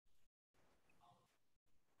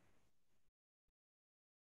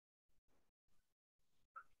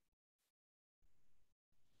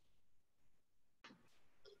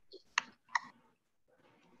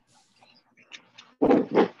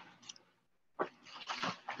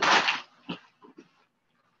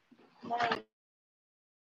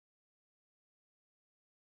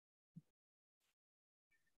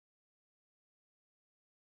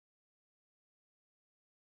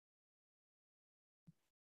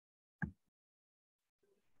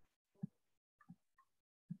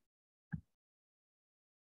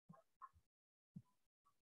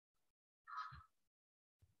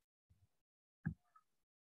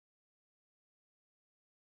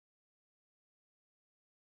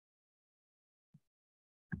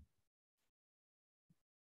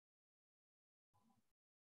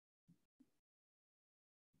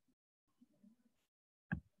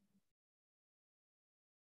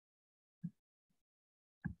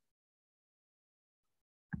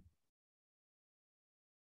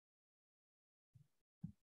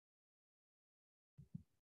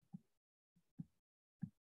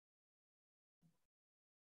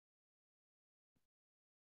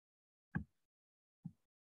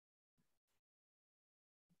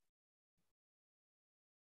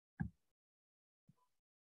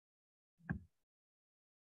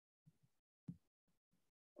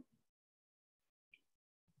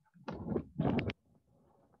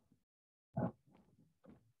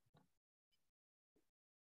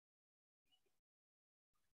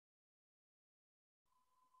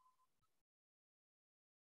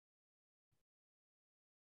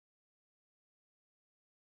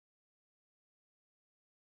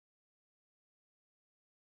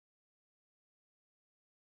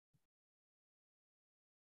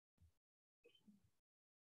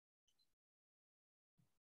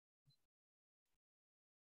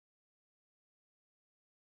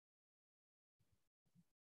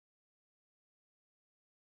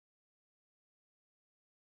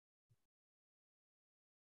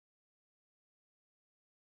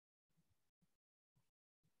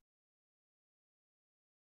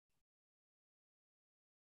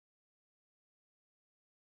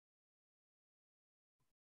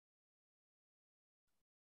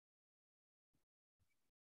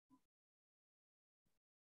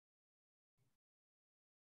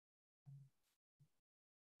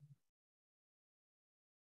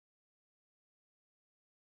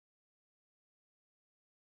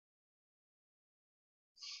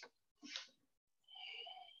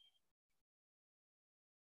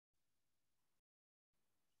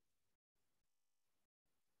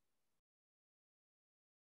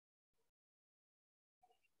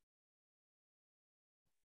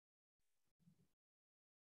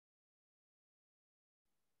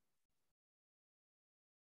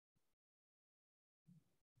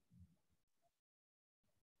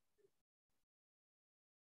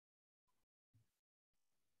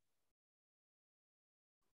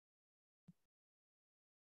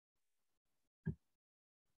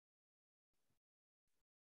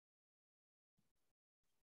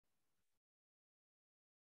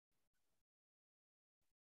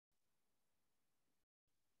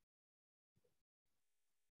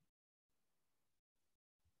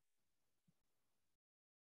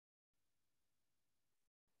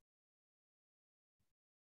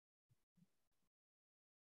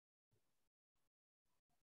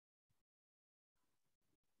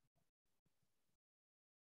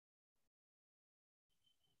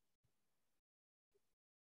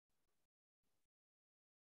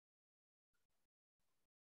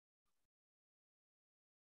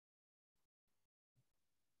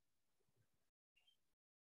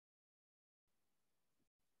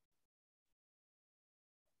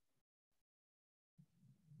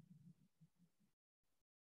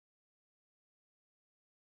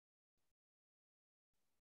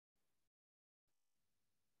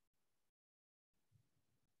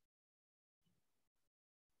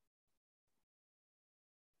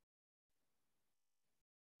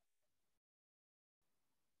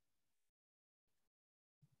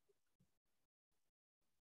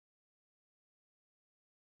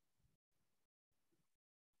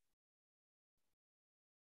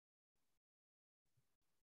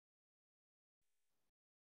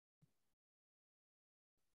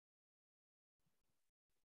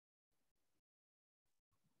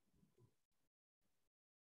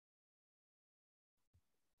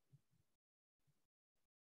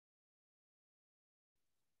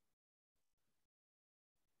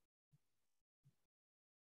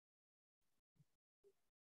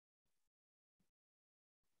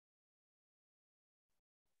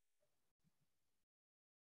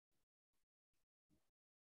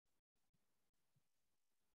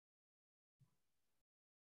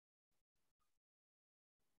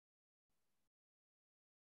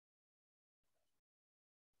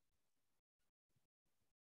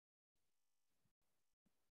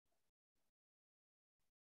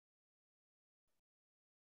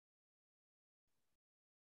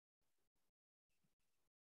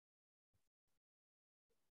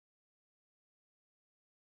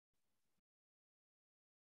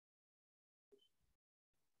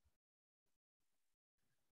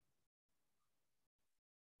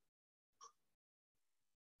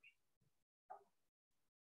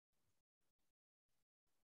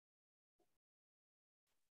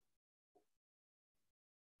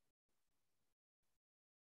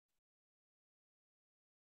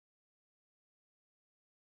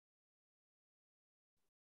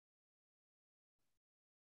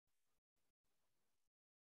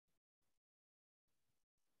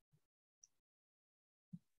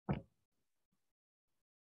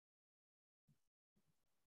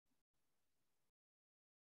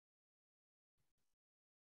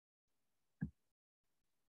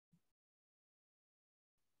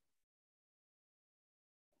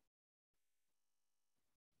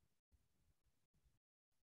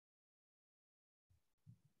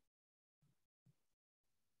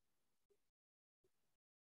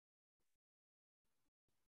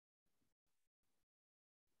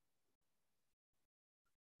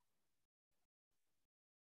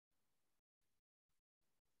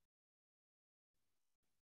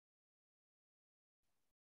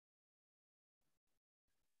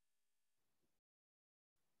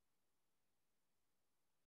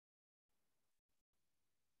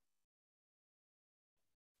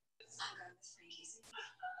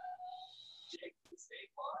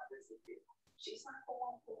She's not the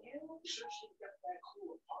one for you. Sure, she got that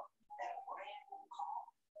cool apartment, that brand new car.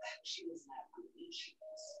 She doesn't have good insurance.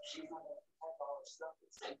 She's not going to protect all her stuff at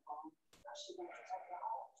the same time. Now she's going to protect her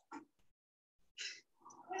house.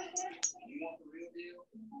 You want the real deal?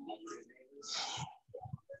 Real neighbors.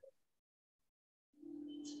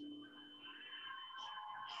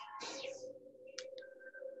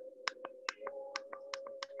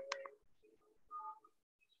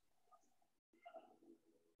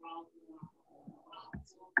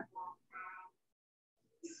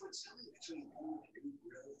 If we're telling between you and new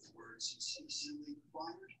growth words and some assembly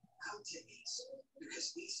required, I'll take Ace.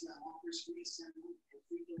 Because Ace now offers free assembly and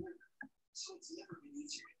free delivery. So it's never been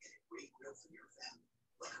easier to get a great grill for your family,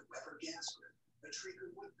 like a Weber gas grill, a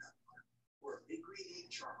Traeger woodcut grill, or a Big Green Egg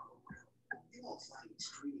charcoal grill. You won't find these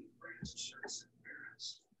premium brands or service anywhere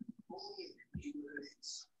else. Only in your neighborhood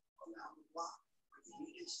Ace, around the block, where you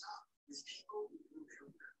need to stop with people who do their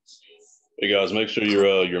grills. Hey guys, make sure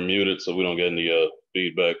you're muted so we don't get any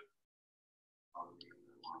feedback.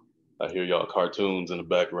 I hear y'all cartoons in the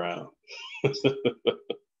background.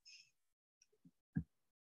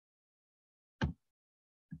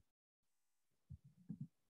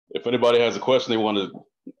 If anybody has a question they want to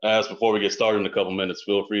ask before we get started in a couple minutes,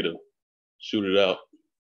 feel free to shoot it out.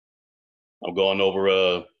 I'm going over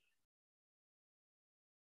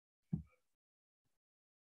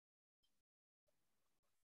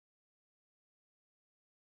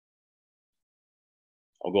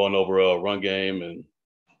run game and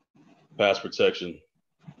pass protection.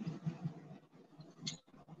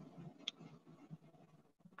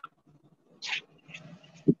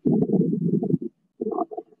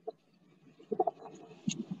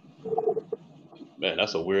 Man,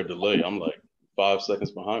 that's a weird delay. I'm like 5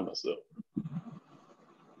 seconds behind myself.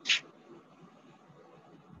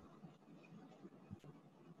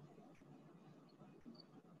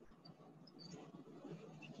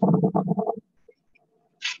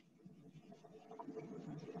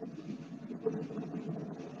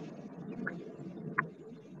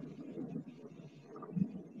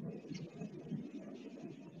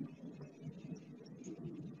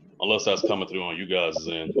 Unless that's coming through on you guys'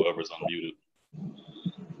 end, whoever's unmuted.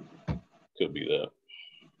 Could be that.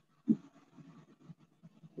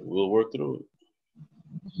 We'll work through it.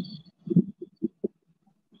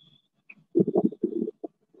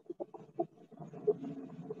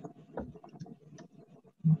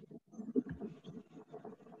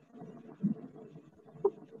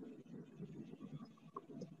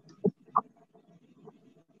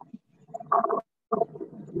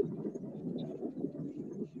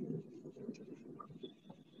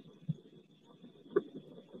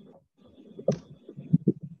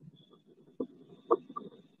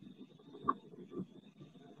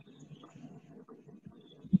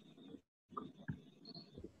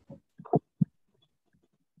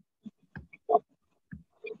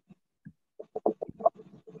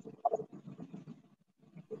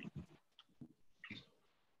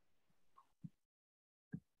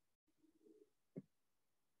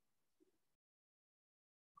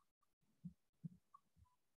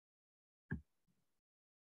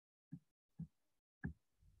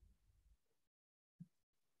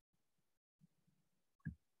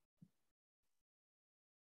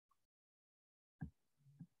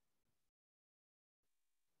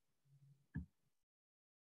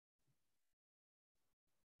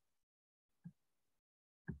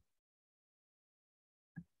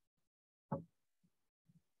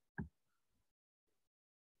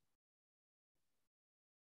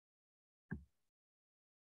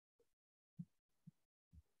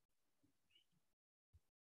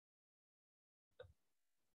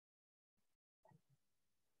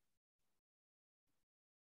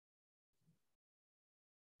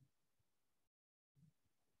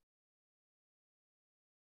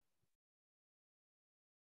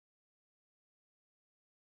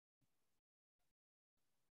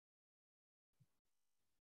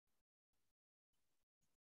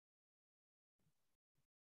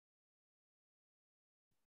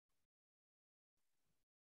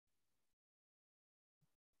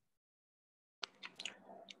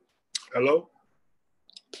 Hello?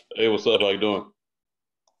 Hey, what's up? How you doing?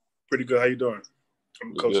 Pretty good. How you doing?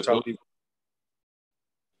 I'm Coach Talib.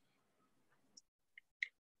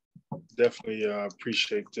 Definitely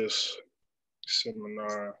appreciate this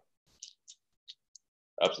seminar.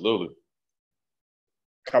 Absolutely.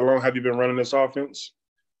 How long have you been running this offense?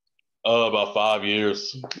 About 5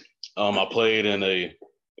 years. I played in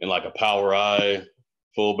like a power I,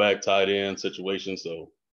 fullback, tight end situation.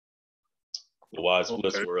 So the wide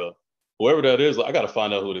splits were whoever that is. I got to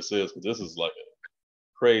find out who this is because this is like a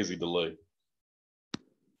crazy delay.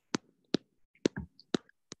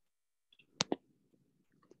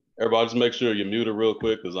 Everybody just make sure you're muted real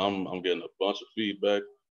quick because I'm getting a bunch of feedback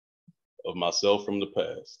of myself from the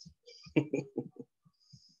past.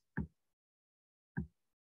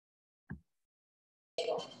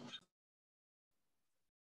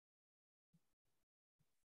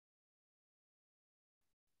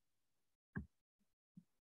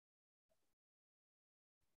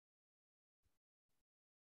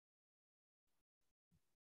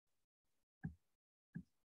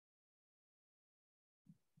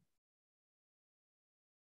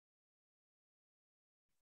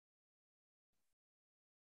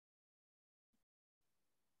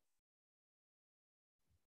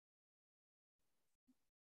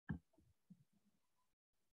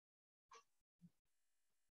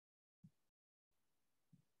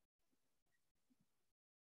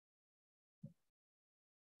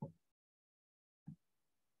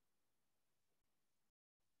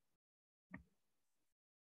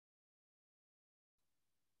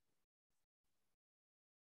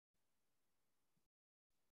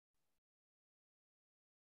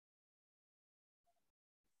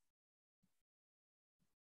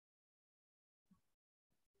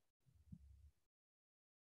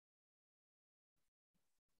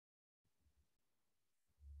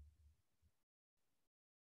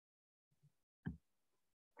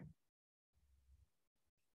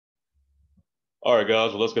 All right, guys,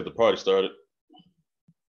 well, let's get the party started.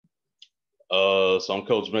 So I'm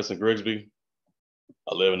Coach Vincent Grigsby.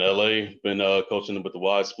 I live in LA, been coaching with the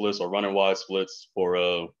wide splits or running wide splits for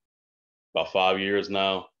about 5 years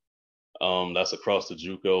now. That's across the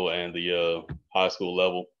JUCO and the high school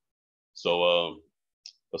level. So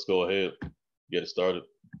let's go ahead, get it started.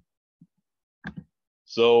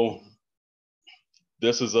 So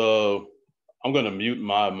this is I'm gonna mute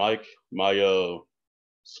my mic, my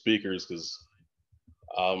speakers, because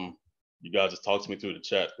you guys just talk to me through the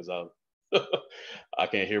chat because I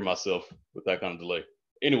can't hear myself with that kind of delay.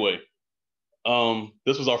 Anyway,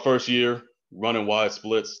 this was our first year running wide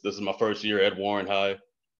splits. This is my first year at Warren High,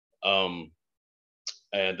 and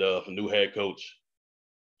a new head coach.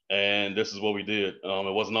 And this is what we did.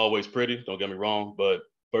 It wasn't always pretty, don't get me wrong, but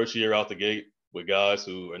first year out the gate with guys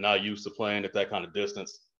who are not used to playing at that kind of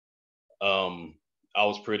distance, I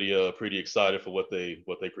was pretty excited for what they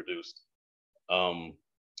produced.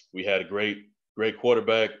 We had a great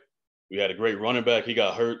quarterback. We had a great running back. He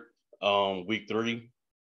got hurt week 3,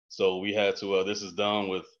 so we had to. This is done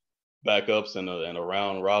with backups and a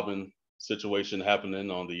round robin situation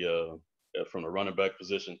happening on the from the running back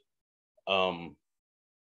position.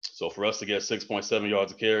 So for us to get 6.7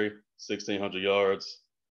 yards a carry, 1,600 yards,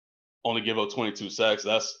 only give up 22 sacks.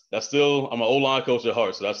 That's still. I'm an O-line coach at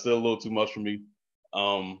heart, so that's still a little too much for me.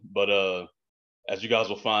 But as you guys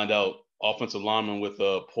will find out, offensive linemen with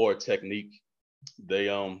poor technique, they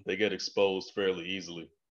get exposed fairly easily.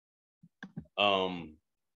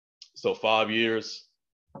 So 5 years,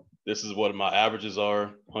 this is what my averages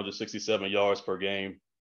are: 167 yards per game.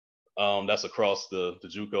 That's across the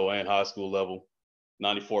JUCO and high school level.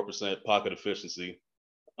 94% pocket efficiency.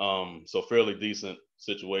 So fairly decent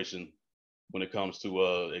situation when it comes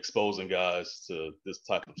to exposing guys to this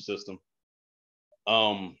type of system.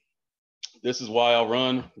 This is why I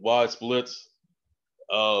run wide splits.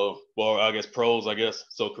 Well, I guess pros,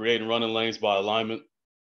 So creating running lanes by alignment.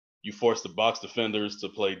 You force the box defenders to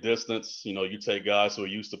play distance. You know, you take guys who are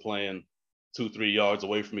used to playing 2-3 yards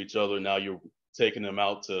away from each other. Now you're taking them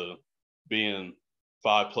out to being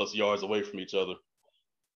 5+ yards away from each other.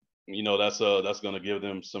 You know, that's going to give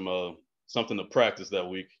them some something to practice that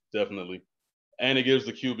week, definitely. And it gives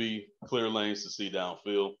the QB clear lanes to see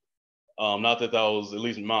downfield. Not that was, at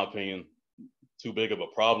least in my opinion, too big of a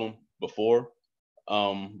problem before.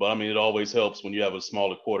 But I mean, it always helps when you have a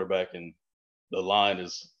smaller quarterback and the line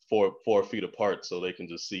is four feet apart, so they can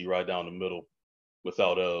just see right down the middle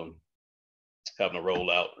without having to roll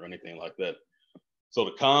out or anything like that. So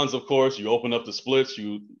the cons, of course, you open up the splits,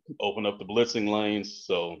 you open up the blitzing lanes.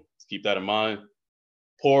 So keep that in mind.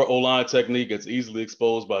 Poor O-line technique gets easily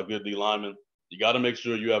exposed by good D linemen. You got to make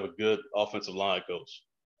sure you have a good offensive line coach.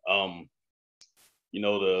 You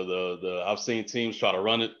know, the I've seen teams try to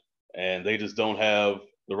run it and they just don't have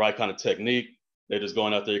the right kind of technique. They're just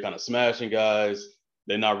going out there kind of smashing guys.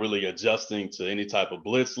 They're not really adjusting to any type of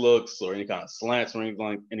blitz looks or any kind of slants or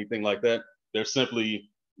anything like that. They're simply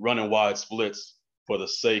running wide splits for the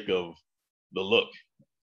sake of the look.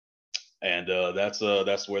 And that's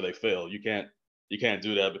where they fail. You can't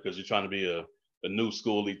do that because you're trying to be a new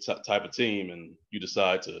schooly type of team and you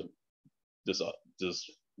decide to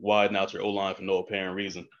just widen out your O-line for no apparent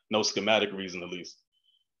reason, no schematic reason at least.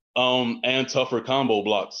 And tougher combo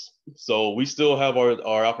blocks. So we still have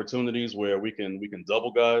our opportunities where we can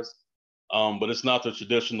double guys, but it's not the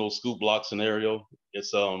traditional scoop block scenario.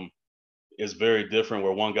 It's very different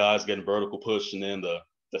where one guy's getting vertical push and then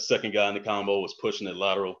the second guy in the combo is pushing it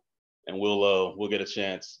lateral, and we'll get a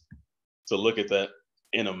chance to look at that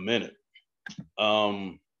in a minute.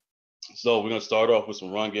 So we're gonna start off with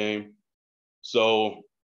some run game. So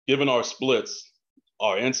given our splits,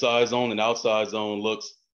 our inside zone and outside zone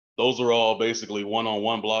looks, those are all basically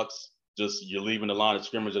one-on-one blocks. Just you're leaving the line of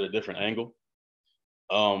scrimmage at a different angle.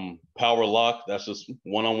 Power lock, that's just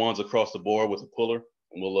one-on-ones across the board with a puller.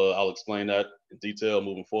 And I'll explain that in detail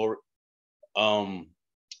moving forward. Combo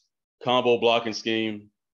blocking scheme,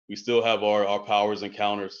 we still have our powers and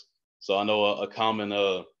counters. So I know a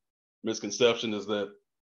common misconception is that,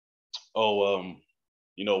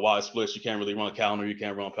 wide splits, you can't really run counter, you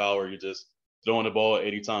can't run power, you're just throwing the ball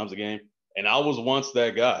 80 times a game. And I was once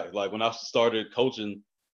that guy. Like when I started coaching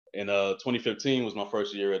in 2015 was my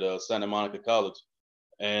first year at Santa Monica College.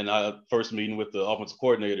 And I first meeting with the offensive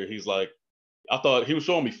coordinator, he's like, I thought he was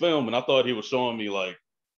showing me film and I thought he was showing me like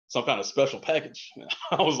some kind of special package.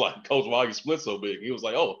 I was like, Coach, why are you split so big? He was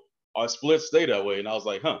like, oh, our splits stay that way. And I was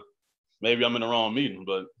like, maybe I'm in the wrong meeting,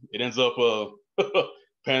 but it ends up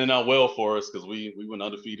panning out well for us because we went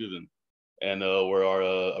undefeated and we're our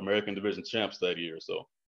American Division champs that year. So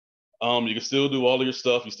you can still do all of your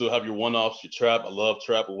stuff. You still have your one-offs, your trap. I love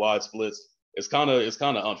trap with wide splits. It's kind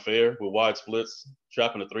of unfair with wide splits.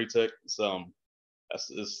 Trapping a 3-tech. I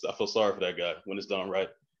feel sorry for that guy when it's done right.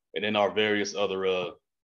 And then our various other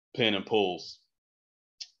pin and pulls.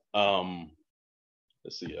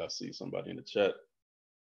 Let's see. I see somebody in the chat.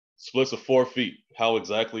 Splits of 4 feet. How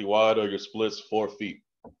exactly wide are your splits? 4 feet.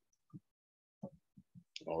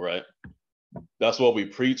 All right. That's what we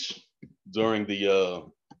preach during the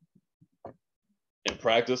in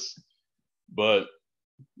practice, but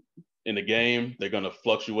in the game, they're going to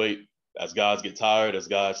fluctuate as guys get tired, as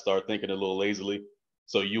guys start thinking a little lazily.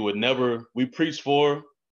 So we preach 4,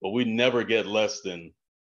 but we never get less than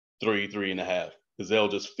 3.5, because they'll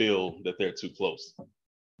just feel that they're too close.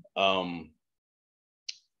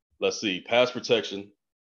 Let's see, pass protection.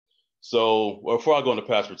 So before I go into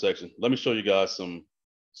pass protection, let me show you guys some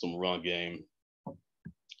run game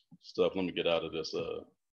stuff. Let me get out of this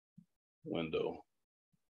window.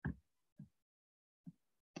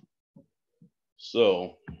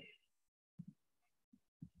 So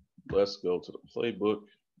let's go to the playbook.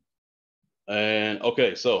 And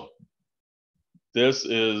okay, so this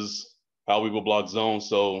is how we will block zone.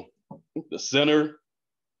 So the center,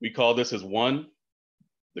 we call this as 1.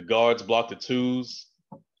 The guards block the 2s,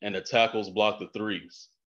 and the tackles block the 3s.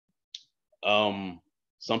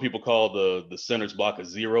 Some people call the centers block a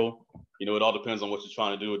 0. It all depends on what you're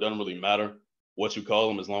trying to do. It doesn't really matter what you call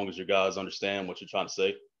them as long as your guys understand what you're trying to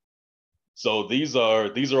say. So these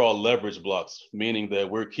are all leverage blocks, meaning that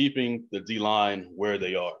we're keeping the D-line where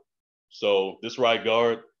they are. So this right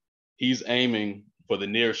guard, he's aiming for the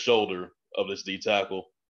near shoulder of this D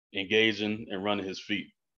tackle, engaging and running his feet.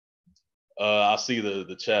 I see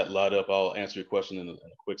the chat light up. I'll answer your question in a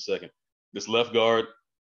quick second. This left guard,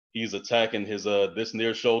 he's attacking his this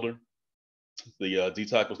near shoulder, the D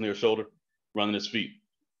tackle's near shoulder, running his feet.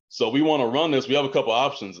 So we want to run this. We have a couple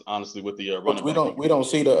options, honestly, with the running. We don't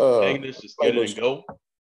see the just get it and go.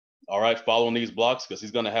 All right, following these blocks because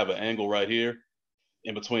he's going to have an angle right here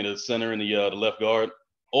in between the center and the left guard.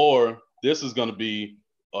 Or this is going to be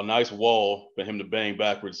a nice wall for him to bang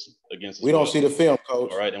backwards against. We don't see the film,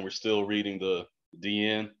 Coach. All right, and we're still reading the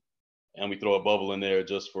DN, and we throw a bubble in there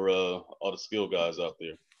just for all the skill guys out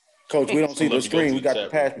there. Coach, we don't see the screen. We got the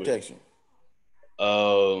pass protection.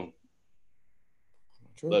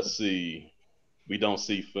 Let's see. We don't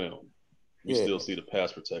see film. We still see the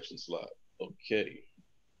pass protection slide. Okay.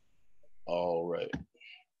 All right.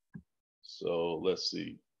 So let's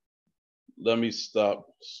see. Let me stop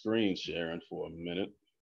screen sharing for a minute.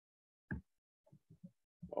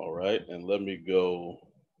 All right. And let me go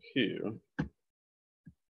here.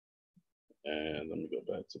 And let me go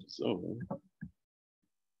back to the Zoom.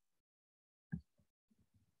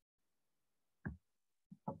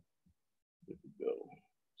 There we go.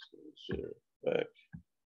 Share it back.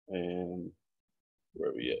 And where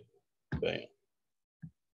are we at? Bam.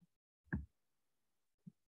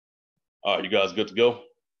 All right, you guys good to go?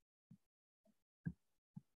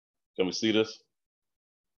 Can we see this?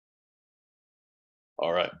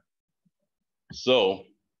 All right. So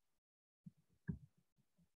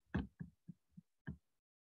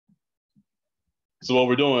what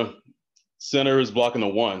we're doing, center is blocking the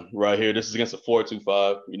 1 right here. This is against a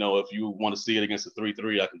 4-2-5. If you want to see it against a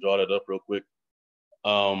 3-3, I can draw that up real quick.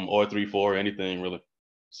 or 3-4, anything really.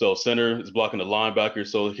 So center is blocking the linebacker.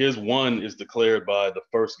 So his one is declared by the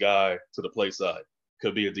first guy to the play side.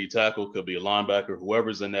 Could be a D tackle, could be a linebacker,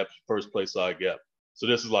 whoever's in that first play side gap. So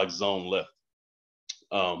this is like zone left.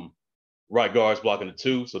 Right guard's blocking the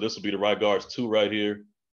 2. So this will be the right guard's 2 right here.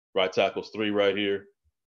 Right tackle's 3 right here.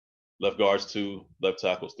 Left guard's 2, left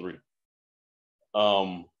tackle's 3.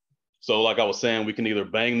 So like I was saying, we can either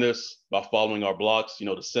bang this by following our blocks. You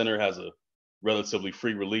know, the center has a relatively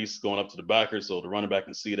free release going up to the backer, so the running back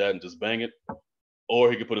can see that and just bang it. Or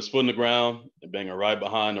he could put his foot in the ground and bang it right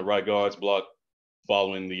behind the right guard's block,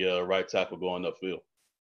 following the right tackle going upfield.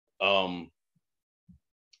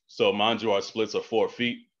 So mind you, our splits are 4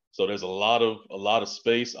 feet, so there's a lot of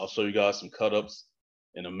space. I'll show you guys some cut-ups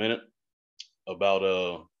in a minute about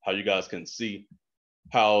how you guys can see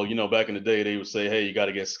how, you know, back in the day they would say, hey, you got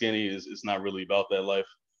to get skinny. It's not really about that life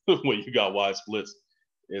when you got wide splits.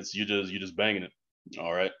 It's you just banging it.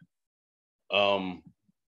 All right. Let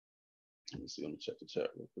me see. Let me check the chat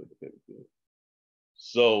real quick. Okay, good.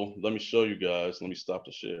 So let me show you guys. Let me stop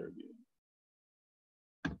the share again.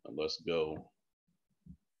 And let's go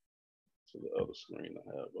to the other screen I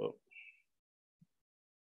have up.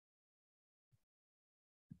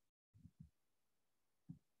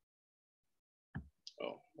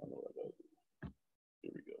 Oh, I know what I got to do.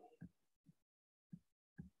 Here we go.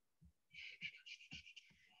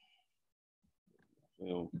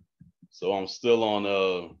 So I'm still on,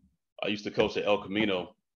 I used to coach at El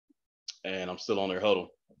Camino, and I'm still on their huddle.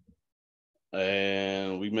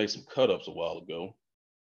 And we made some cut-ups a while ago.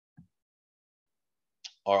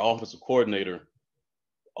 Our offensive coordinator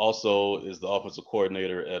also is the offensive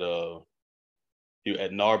coordinator at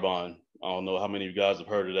Narbonne. I don't know how many of you guys have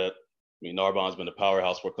heard of that. I mean, Narbonne's been a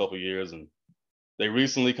powerhouse for a couple of years, and they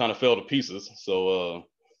recently kind of fell to pieces. So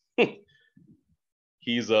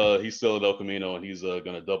he's still at El Camino, and he's going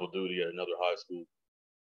to double duty at another high school.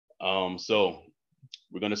 So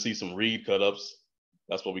we're going to see some read cut-ups.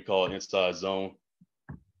 That's what we call an inside zone.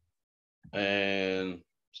 And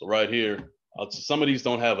so right here, some of these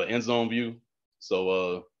don't have an end zone view,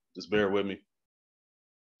 so just bear with me.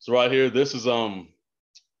 So right here, this is zone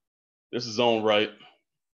right.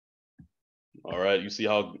 All right, you see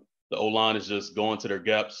how the O-line is just going to their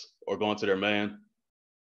gaps or going to their man,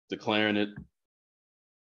 declaring it.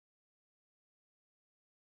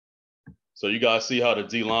 So you guys see how the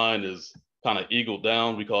D-line is kind of eagled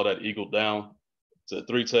down. We call that eagled down to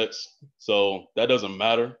 3 techs. So that doesn't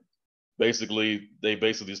matter. Basically, they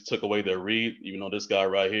just took away their read, even though this guy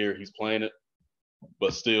right here, he's playing it.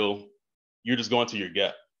 But still, you're just going to your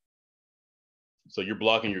gap. So you're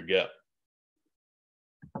blocking your gap.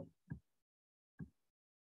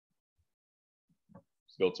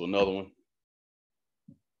 Let's go to another one.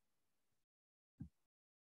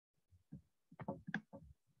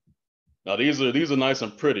 Now these are nice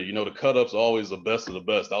and pretty. You know, the cut-ups are always the best of the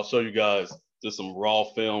best. I'll show you guys just some raw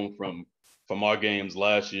film from our games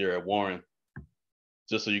last year at Warren,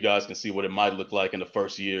 just so you guys can see what it might look like in the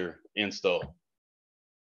first year install.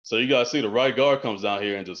 So you guys see the right guard comes down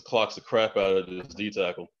here and just clocks the crap out of this D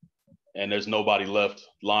tackle, and there's nobody left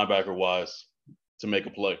linebacker-wise to make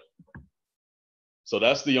a play. So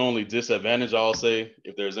that's the only disadvantage I'll say.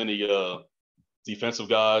 If there's any defensive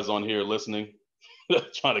guys on here listening,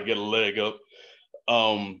 trying to get a leg up,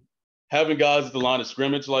 having guys at the line of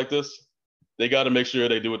scrimmage like this, they got to make sure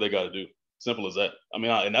they do what they got to do. Simple as that. I mean,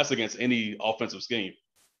 and that's against any offensive scheme.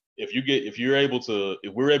 If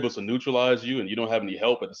we're able to neutralize you and you don't have any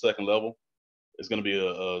help at the second level, it's going to be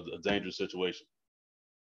a dangerous situation.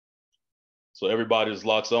 So everybody just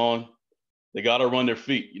locks on. They got to run their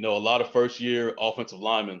feet. You know, a lot of first-year offensive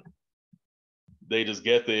linemen, they just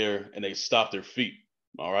get there and they stop their feet.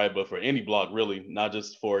 All right, but for any block, really, not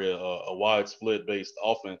just for a wide split-based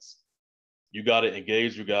offense, you got to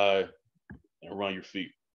engage your guy and run your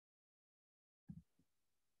feet.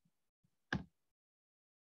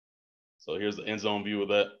 So here's the end zone view of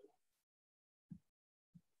that.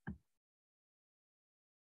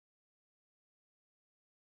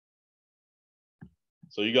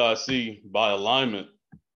 So you guys see by alignment,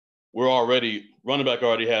 running back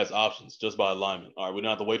already has options just by alignment. All right, we don't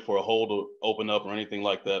have to wait for a hole to open up or anything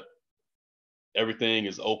like that. Everything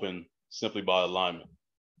is open simply by alignment.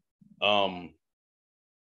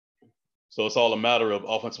 So it's all a matter of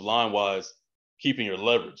offensive line-wise, keeping your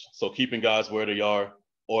leverage. So keeping guys where they are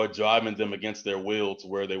or driving them against their will to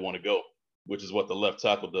where they want to go, which is what the left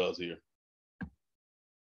tackle does here.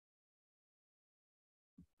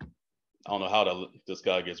 I don't know how this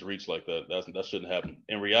guy gets reached like that. That shouldn't happen.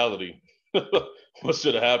 In reality, what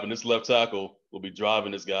should have happened, this left tackle will be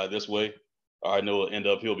driving this guy this way, I know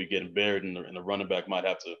he'll be getting buried, and the running back might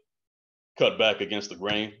have to cut back against the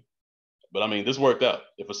grain. But I mean, this worked out.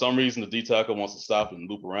 If for some reason the D tackle wants to stop and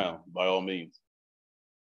loop around, by all means.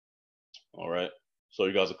 All right. So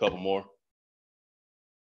you guys a couple more.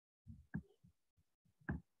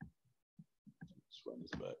 Let's run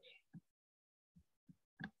this back.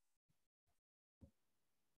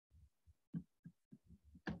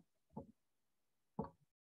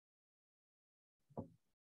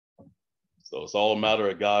 So it's all a matter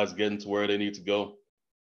of guys getting to where they need to go.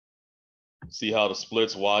 See how the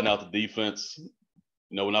splits widen out the defense.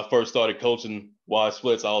 You know, when I first started coaching wide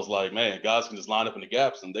splits, I was like, man, guys can just line up in the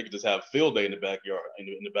gaps and they can just have field day in the backyard, in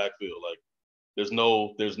the backfield. Like, there's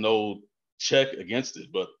no check against it.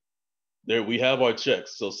 But there we have our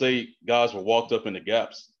checks. So say guys were walked up in the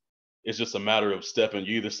gaps, it's just a matter of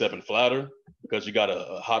you either stepping flatter because you got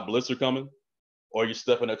a hot blitzer coming, or you're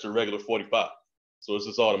stepping at your regular 45. So it's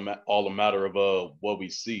just all a matter of what we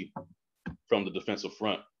see from the defensive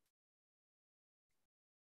front.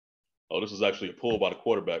 Oh, this is actually a pull by the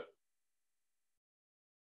quarterback.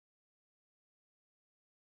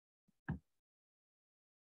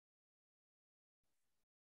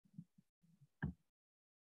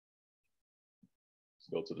 Let's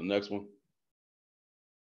go to the next one.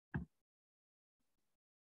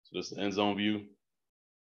 So this is the end zone view.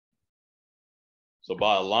 So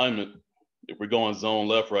by alignment, if we're going zone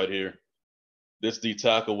left right here, this D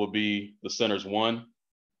tackle would be the center's 1.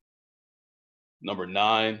 Number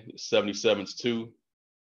 9, 77 is 2.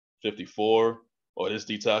 54, or this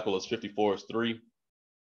D tackle is 54 is 3. And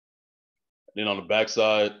then on the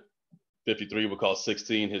backside, 53 would call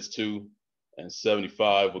 16 his 2, and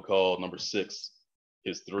 75 would call number 6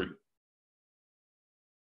 his 3.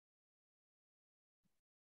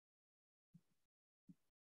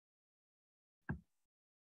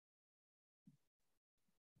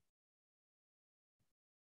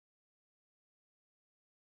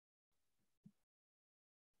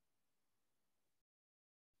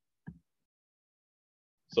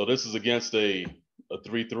 So this is against a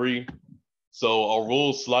 3-3. So our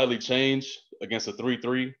rules slightly change against a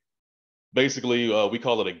 3-3. Basically, we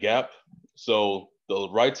call it a gap. So the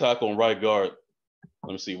right tackle and right guard,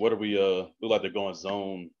 let me see, what are we, look like they're going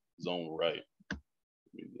zone right. Let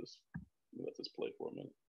me let this play for a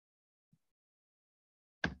minute.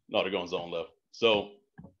 No, they're going zone left. So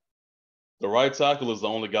the right tackle is the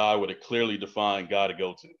only guy with a clearly defined guy to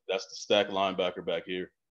go to. That's the stack linebacker back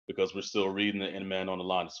here, because we're still reading the end man on the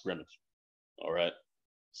line of scrimmage. All right.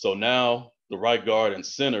 So now the right guard and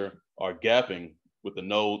center are gapping with the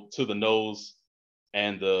nose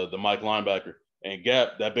and the Mike linebacker. And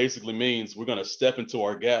gap, that basically means we're going to step into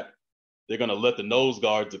our gap. They're going to let the nose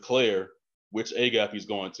guard declare which A gap he's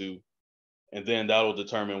going to, and then that'll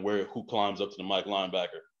determine who climbs up to the Mike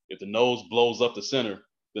linebacker. If the nose blows up the center,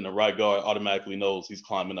 then the right guard automatically knows he's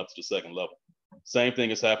climbing up to the second level. Same thing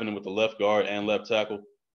is happening with the left guard and left tackle.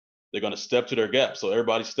 They're going to step to their gap. So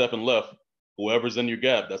everybody's stepping left. Whoever's in your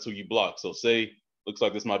gap, that's who you block. So say, looks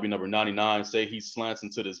like this might be number 99. Say he slants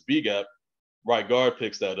into this B gap. Right guard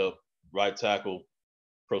picks that up. Right tackle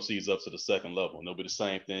proceeds up to the second level. And it'll be the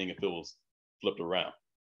same thing if it was flipped around.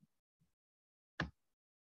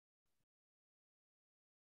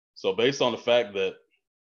 So based on the fact that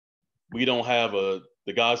we don't have the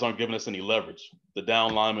guys aren't giving us any leverage, the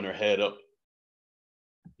down linemen are head up.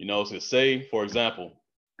 You know, so say, for example,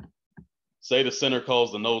 say the center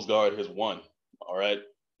calls the nose guard his 1, all right?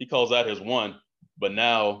 He calls that his 1, but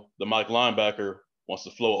now the Mike linebacker wants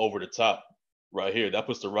to flow over the top right here. That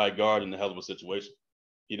puts the right guard in a hell of a situation.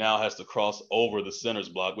 He now has to cross over the center's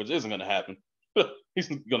block, which isn't going to happen. He's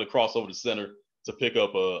going to cross over the center to pick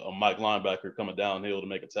up a Mike linebacker coming downhill to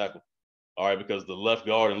make a tackle. All right, because the left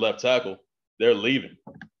guard and left tackle, they're leaving.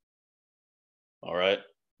 All right,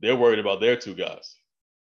 they're worried about their 2 guys.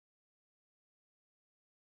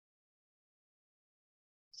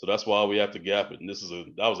 So that's why we have to gap it. And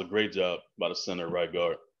that was a great job by the center right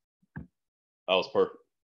guard. That was perfect.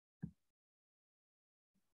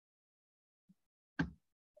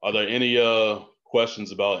 Are there any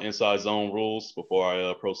questions about inside zone rules before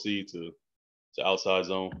I proceed to outside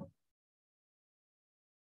zone?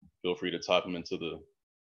 Feel free to type them into the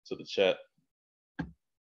chat.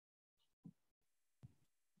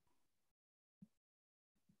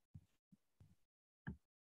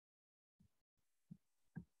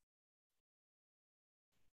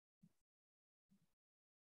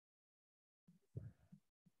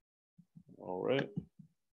 All right.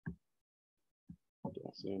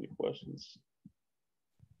 Don't see any questions.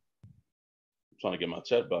 I'm trying to get my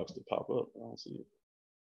chat box to pop up. I don't see it.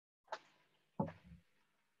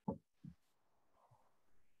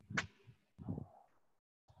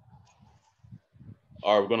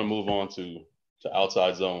 All right, we're gonna move on to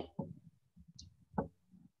outside zone.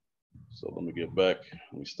 So let me get back.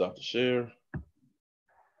 Let me stop the share.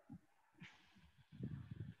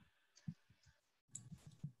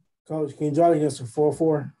 Coach, can you draw against a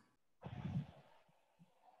 4-4?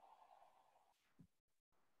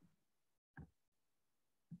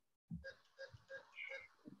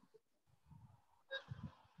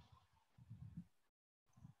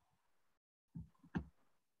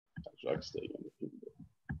 I can stay in the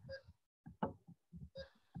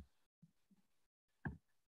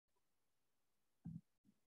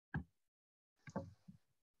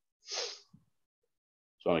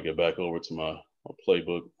Trying to get back over to my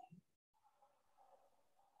playbook.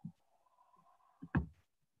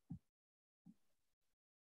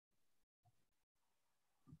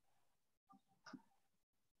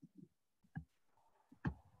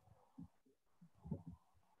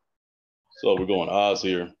 So we're going Oz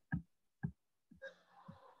here.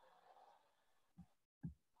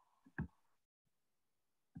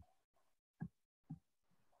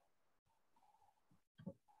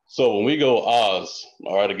 So when we go Oz,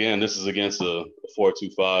 all right, again, this is against a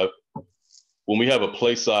 4-2-5. When we have a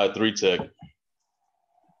play side 3-tech,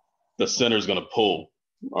 the center is going to pull.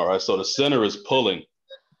 All right, so the center is pulling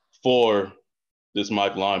for this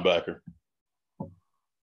Mike linebacker.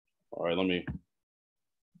 All right,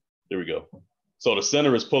 here we go. So the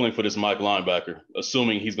center is pulling for this Mike linebacker,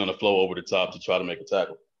 assuming he's going to flow over the top to try to make a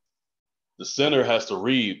tackle. The center has to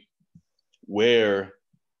read where,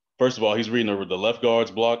 first of all, he's reading the left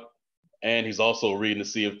guard's block, and he's also reading to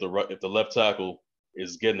see if the left tackle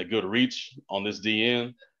is getting a good reach on this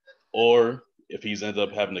DN, or if he's ended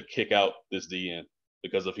up having to kick out this DN.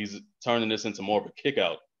 Because if he's turning this into more of a kick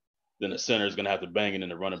out, then the center is going to have to bang it,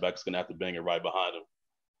 and the running back is going to have to bang it right behind him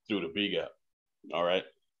through the B gap. All right.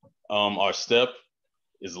 Our step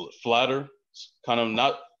is flatter, kind of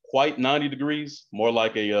not quite 90 degrees, more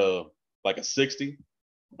like a 60.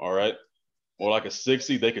 All right. More like a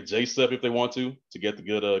 60. They could J step if they want to get the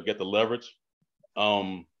good get the leverage.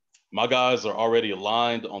 My guys are already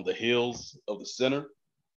aligned on the heels of the center,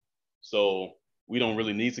 so we don't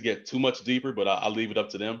really need to get too much deeper, but I leave it up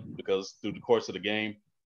to them, because through the course of the game,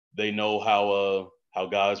 they know how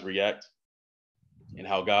guys react and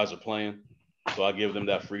how guys are playing. So I give them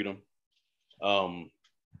that freedom.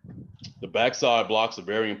 The backside blocks are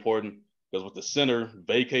very important, because with the center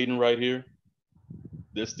vacating right here,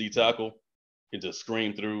 this D tackle can just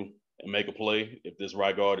scream through and make a play if this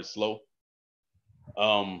right guard is slow.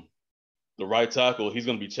 The right tackle, he's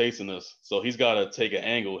going to be chasing us, so he's got to take an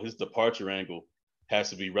angle. His departure angle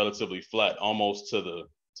has to be relatively flat, almost to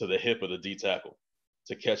the hip of the D tackle,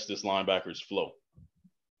 to catch this linebacker's flow.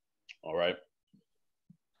 All right.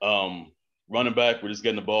 Running back, we're just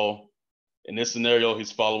getting the ball. In this scenario,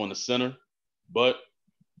 he's following the center, but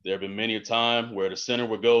there have been many a time where the center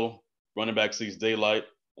would go, running back sees daylight,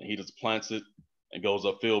 and he just plants it and goes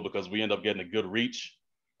upfield, because we end up getting a good reach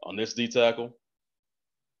on this D tackle.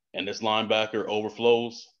 And this linebacker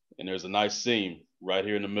overflows, and there's a nice seam right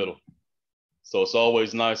here in the middle. So it's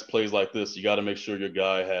always nice plays like this. You got to make sure your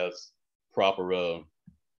guy has proper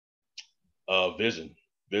vision.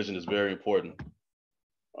 Vision is very important.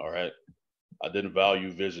 All right. I didn't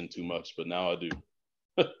value vision too much, but now I do.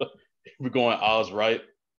 We're going Oz right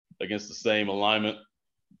against the same alignment.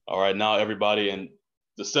 All right, now everybody, and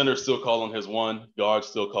the center still calling his 1, guard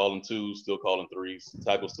still calling 2, still calling 3s,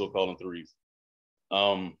 tackle still calling 3s.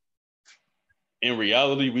 In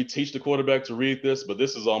reality, we teach the quarterback to read this, but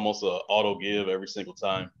this is almost an auto give every single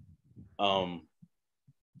time.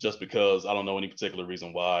 Just because I don't know any particular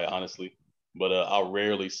reason why, honestly, but I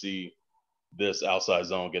rarely see this outside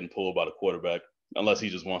zone getting pulled by the quarterback, unless he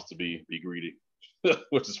just wants to be greedy,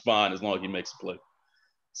 which is fine as long as he makes a play.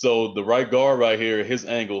 So the right guard right here, his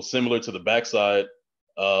angle, similar to the backside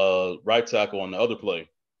right tackle on the other play,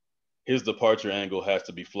 his departure angle has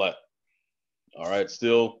to be flat. All right,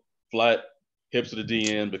 still flat, hips to the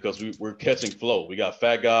DN, because we're catching flow. We got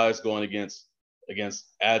fat guys going against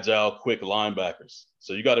agile, quick linebackers.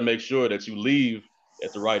 So you got to make sure that you leave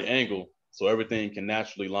at the right angle so everything can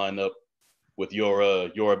naturally line up with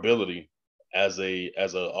your ability as a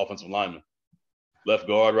offensive lineman. Left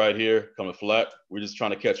guard right here coming flat. We're just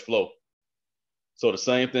trying to catch flow. So the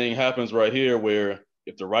same thing happens right here, where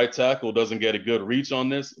if the right tackle doesn't get a good reach on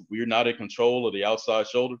this, if we're not in control of the outside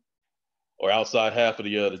shoulder or outside half of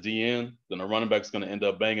the DN, then the running back is going to end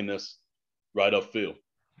up banging this right upfield.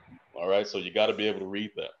 All right, so you got to be able to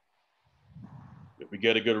read that. If we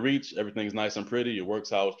get a good reach, everything's nice and pretty. It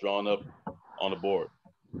works how it's drawn up on the board.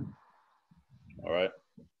 All right,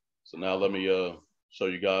 so now let me show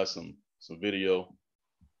you guys some video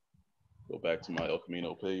Go back to my El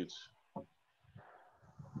Camino page.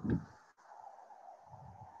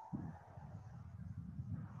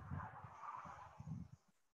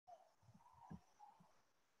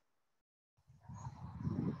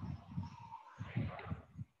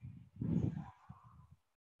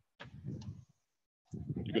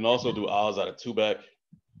 You can also do Oz out of 2-back.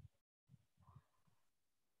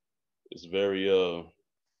 It's very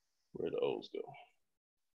where the O's go.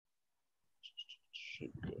 Here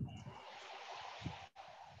we go.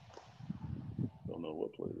 Don't know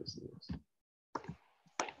what play this is.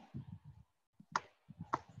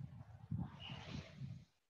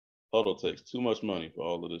 Huddle takes too much money for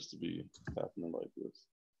all of this to be happening like this.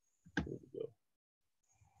 Here we go.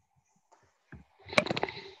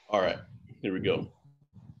 All right, here we go.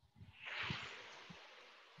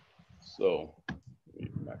 So let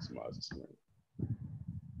me maximize the screen.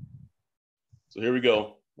 So here we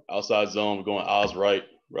go. Outside zone, we're going Oz right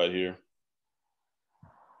here.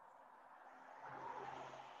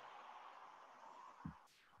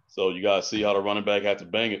 So you guys see how the running back had to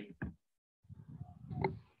bang it.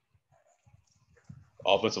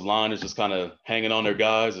 Offensive line is just kind of hanging on their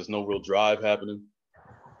guys. There's no real drive happening.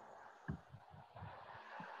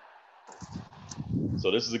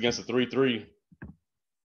 So this is against a 3-3.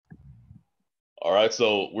 All right,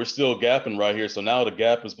 so we're still gapping right here. So now the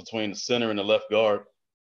gap is between the center and the left guard.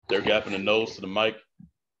 They're gapping the nose to the mic.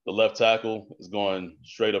 The left tackle is going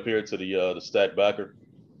straight up here to the stack backer.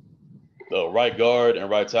 The right guard and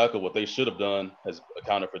right tackle, what they should have done has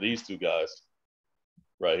accounted for these two guys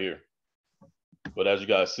right here. But as you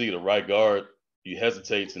guys see, the right guard, he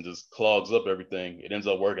hesitates and just clogs up everything. It ends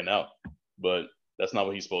up working out, but that's not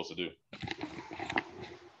what he's supposed to do.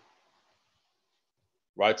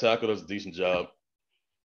 Right tackle does a decent job.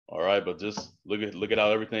 All right, but just look at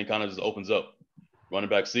how everything kind of just opens up. Running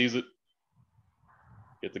back sees it,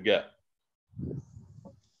 get the gap.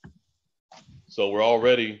 So we're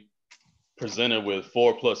already presented with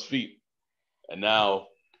 4+ feet. And now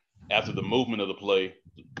after the movement of the play,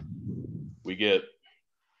 we get,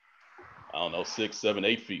 I don't know, 6, 7,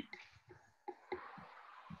 8 feet.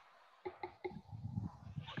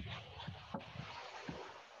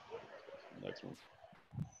 Next one.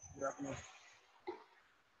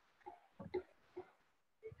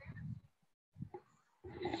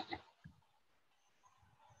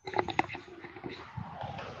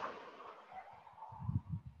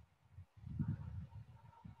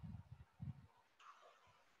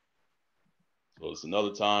 So it's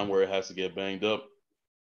another time where it has to get banged up.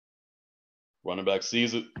 Running back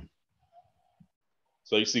sees it.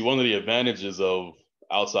 So you see, one of the advantages of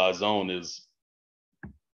outside zone is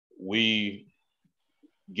we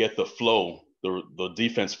get the flow. The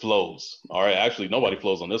defense flows. All right, actually, nobody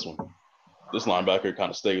flows on this one. This linebacker kind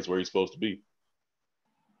of stays where he's supposed to be.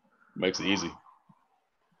 Makes it easy.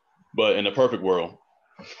 But in the perfect world,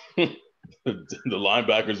 the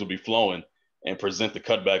linebackers will be flowing and present the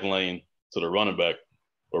cutback lane to the running back.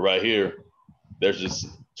 But right here, there's just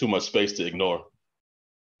too much space to ignore.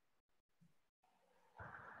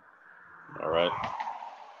 All right.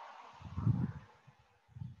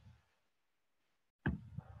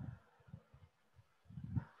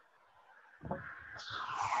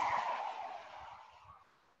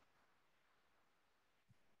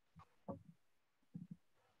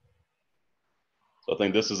 So I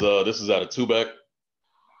think this is out of 2-back.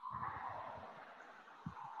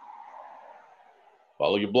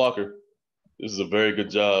 Follow your blocker. This is a very good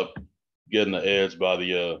job getting the edge by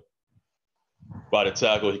the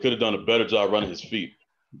tackle. He could have done a better job running his feet,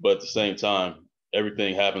 but at the same time,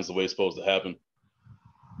 everything happens the way it's supposed to happen.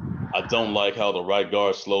 I don't like how the right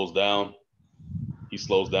guard slows down. He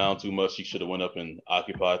slows down too much. He should have went up and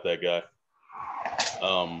occupied that guy.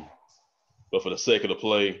 But for the sake of the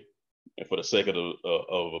play, and for the sake of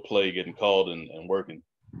a play getting called and working,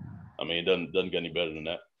 I mean, it doesn't get any better than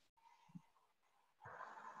that.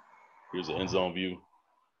 Here's an end zone view.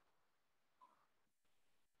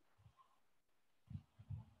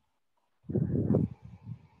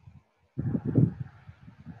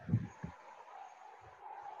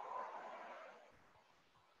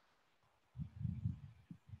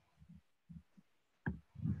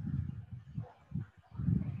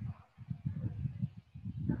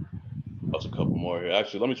 Watch a couple more here.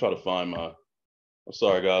 Actually, let me try to find I'm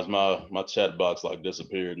sorry, guys. My chat box like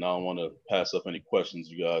disappeared, and I don't want to pass up any questions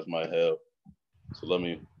you guys might have. So let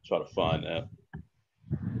me try to find that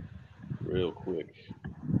real quick.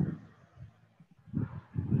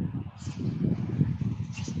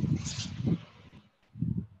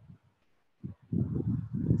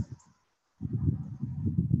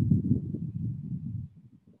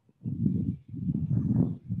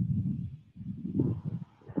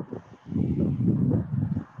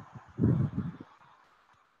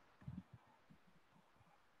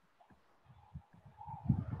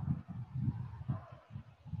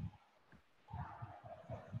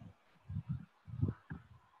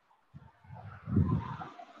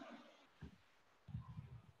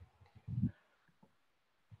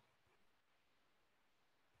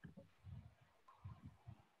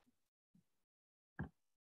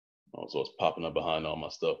 So it's popping up behind all my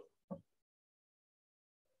stuff.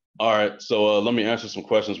 All right, so let me answer some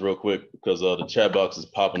questions real quick because the chat box is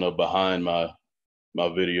popping up behind my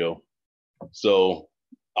video. So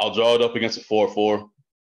I'll draw it up against a 4-4.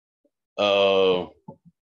 The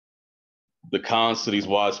cons to these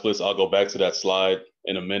wide splits, I'll go back to that slide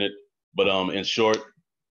in a minute. But in short,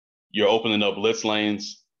 you're opening up blitz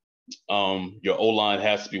lanes. Your O-line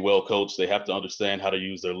has to be well coached. They have to understand how to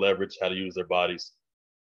use their leverage, how to use their bodies.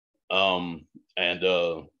 And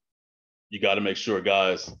you got to make sure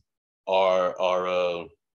guys are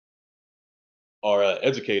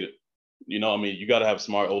educated. You know, I mean, you got to have a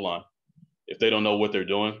smart O-line. If they don't know what they're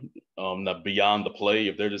doing, not beyond the play,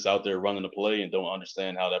 if they're just out there running the play and don't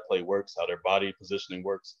understand how that play works, how their body positioning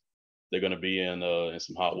works, they're going to be in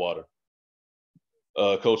some hot water.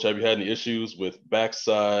 Coach, have you had any issues with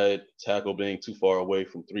backside tackle being too far away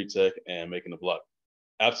from 3-tech and making the block?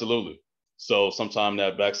 Absolutely. So sometime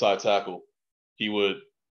that backside tackle, he would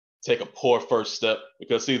take a poor first step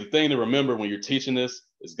because see, the thing to remember when you're teaching this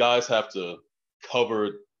is guys have to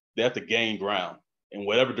they have to gain ground in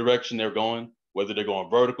whatever direction they're going, whether they're going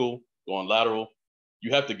vertical, going lateral,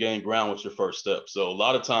 you have to gain ground with your first step. So a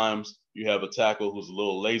lot of times you have a tackle who's a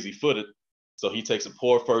little lazy footed. So he takes a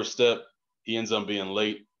poor first step. He ends up being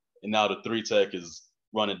late. And now the 3-tech is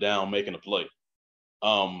running down, making a play.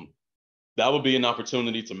 That would be an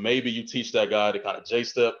opportunity to maybe you teach that guy to kind of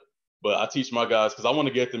J-step. But I teach my guys because I want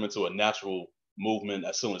to get them into a natural movement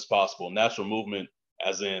as soon as possible. Natural movement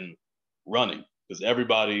as in running. Because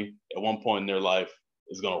everybody at one point in their life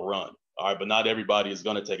is going to run. All right, but not everybody is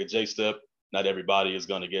going to take a J-step. Not everybody is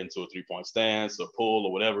going to get into a 3-point stance or pull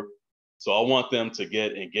or whatever. So I want them to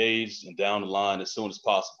get engaged and down the line as soon as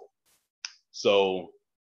possible. So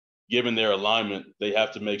given their alignment, they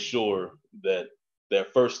have to make sure that their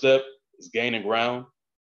first step is gaining ground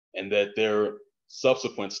and that their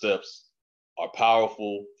subsequent steps are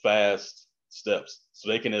powerful, fast steps. So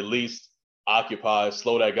they can at least occupy,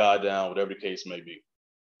 slow that guy down, whatever the case may be.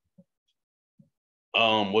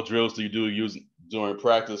 What drills do you use during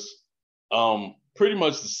practice? Pretty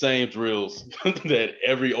much the same drills that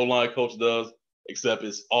every O-line coach does, except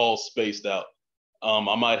it's all spaced out.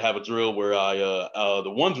 I might have a drill where the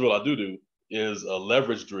one drill I do is a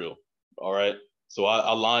leverage drill. All right. So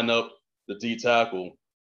I line up the D tackle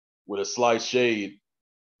with a slight shade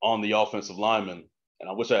on the offensive lineman. And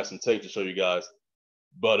I wish I had some tape to show you guys.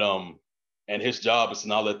 But and his job is to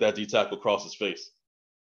not let that D tackle cross his face.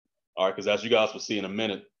 All right, because as you guys will see in a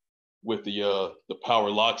minute, with the power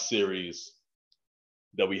lock series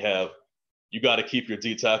that we have, you got to keep your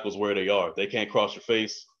D tackles where they are. They can't cross your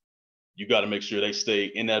face. You got to make sure they stay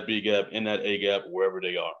in that B gap, in that A gap, wherever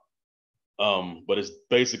they are. But it's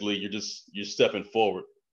basically you're stepping forward,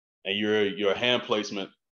 and your hand placement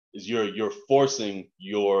is you're forcing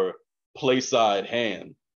your play side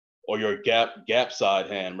hand or your gap side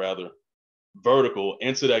hand rather vertical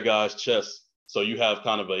into that guy's chest. So you have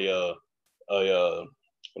kind of a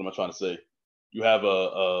what am I trying to say? You have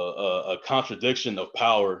a contradiction of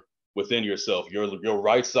power within yourself. Your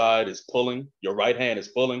right side is pulling, your right hand is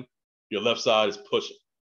pulling, your left side is pushing.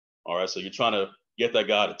 All right, so you're trying to get that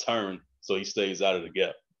guy to turn so he stays out of the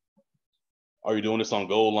gap. Are you doing this on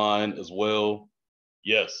goal line as well?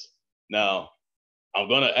 Yes. Now, I'm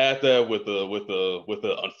gonna add that with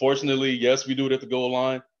the unfortunately, yes, we do it at the goal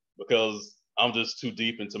line because I'm just too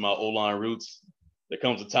deep into my O-line roots. There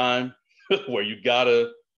comes a time where you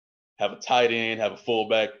gotta have a tight end, have a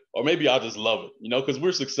fullback, or maybe I just love it, because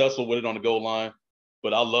we're successful with it on the goal line.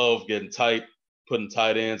 But I love getting tight, putting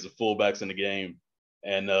tight ends and fullbacks in the game,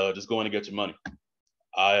 and just going to get your money.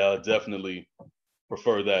 I definitely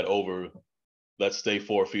prefer that over let's stay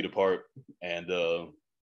 4 feet apart and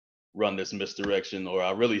run this misdirection. Or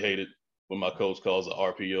I really hate it when my coach calls an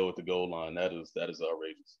RPO at the goal line. That is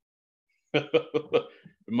outrageous.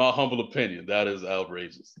 In my humble opinion, that is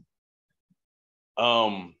outrageous.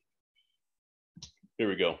 Here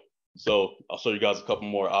we go. So I'll show you guys a couple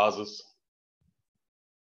more Oz's.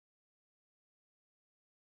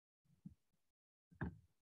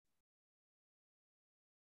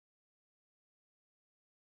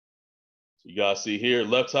 So you guys see here,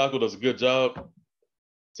 left tackle does a good job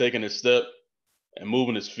taking his step and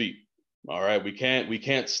moving his feet. All right, we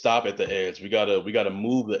can't stop at the edge. We gotta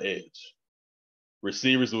move the edge.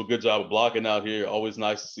 Receivers do a good job of blocking out here. Always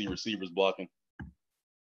nice to see receivers blocking.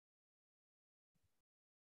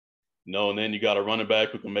 And then you got a running back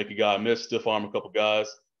who can make a guy miss, stiff arm a couple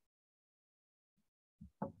guys.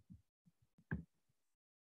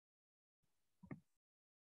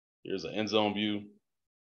 Here's an end zone view.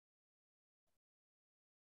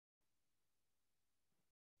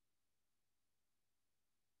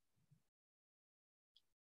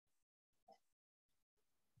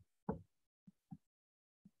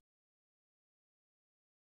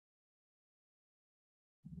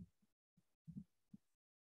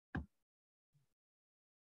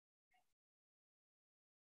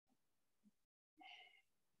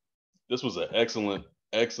 This was an excellent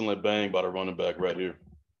bang by the running back right here.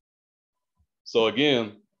 So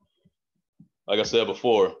again, like I said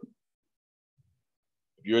before,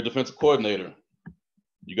 if you're a defensive coordinator,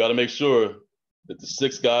 you got to make sure that the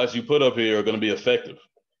 6 guys you put up here are going to be effective.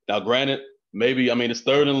 Now, granted, maybe, I mean, it's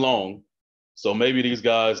 3rd and long, so maybe these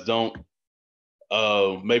guys don't,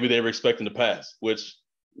 maybe they were expecting to pass, which,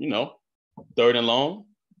 3rd and long,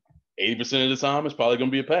 80% of the time, it's probably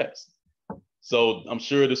going to be a pass. So I'm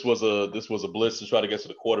sure this was a blitz to try to get to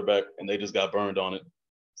the quarterback, and they just got burned on it.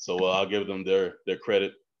 So I'll give them their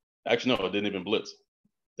credit. Actually, no, it didn't even blitz.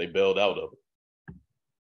 They bailed out of it.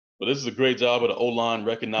 But this is a great job of the O-line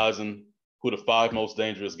recognizing who the 5 most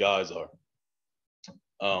dangerous guys are.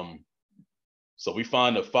 So we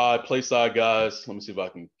find the 5 play side guys. Let me see if I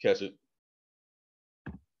can catch it.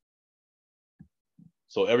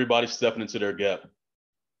 So everybody's stepping into their gap.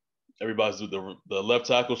 Everybody's the left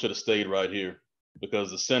tackle should have stayed right here because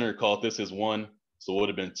the center caught this as 1, so it would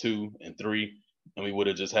have been 2 and 3, and we would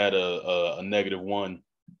have just had a -1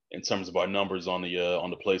 in terms of our numbers on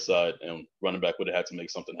the play side, and running back would have had to make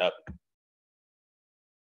something happen.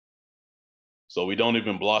 So we don't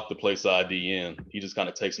even block the play side D in. He just kind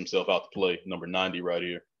of takes himself out the play, number 90 right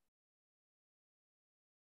here.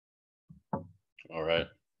 All right.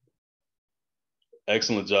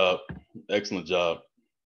 Excellent job. Excellent job.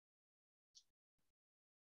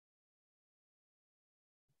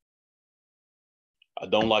 I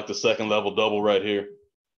don't like the 2nd level double right here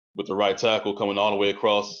with the right tackle coming all the way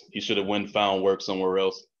across. He should have found work somewhere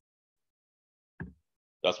else.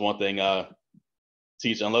 That's one thing I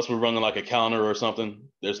teach. Unless we're running like a counter or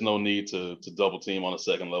something, there's no need to double team on a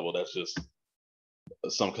 2nd level. That's just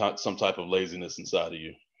some type of laziness inside of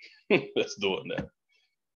you that's doing that.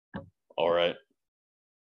 All right.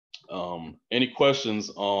 Any questions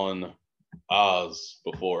on Oz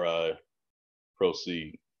before I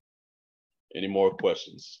proceed? Any more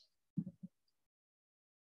questions?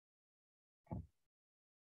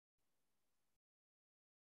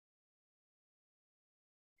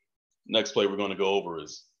 Next play we're going to go over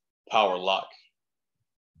is power lock.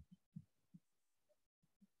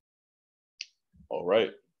 All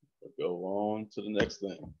right, we'll go on to the next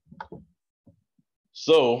thing.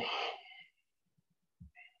 So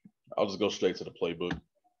I'll just go straight to the playbook,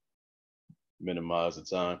 minimize the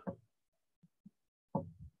time.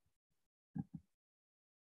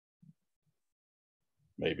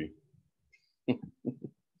 Maybe.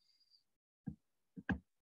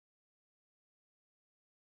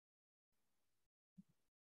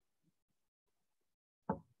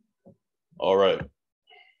 All right.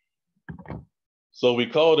 So we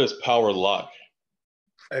call this power lock.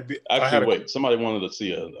 Actually, wait. Somebody wanted to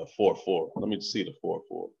see a 4-4. Let me see the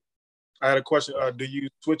 4-4. I had a question. Do you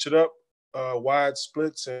switch it up, wide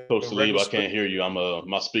splits? Coach Talib, I can't hear you.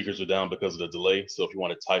 My speakers are down because of the delay. So if you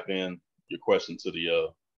want to type in your question to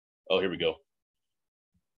the oh, here we go.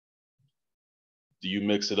 Do you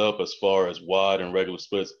mix it up as far as wide and regular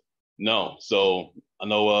splits? No. So I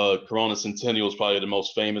know Corona Centennial is probably the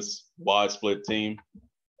most famous wide split team,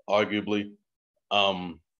 arguably.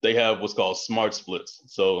 They have what's called smart splits.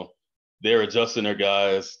 So they're adjusting their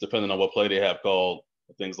guys depending on what play they have called,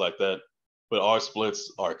 things like that. But our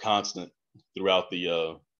splits are constant throughout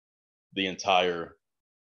the entire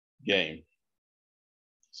game.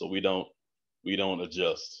 So we don't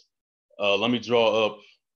adjust. Let me draw up.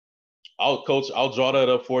 I'll draw that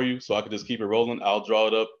up for you so I can just keep it rolling. I'll draw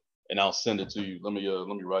it up and I'll send it to you. Let me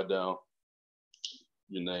write down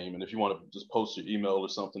your name, and if you want to just post your email or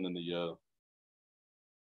something in the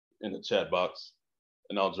chat box,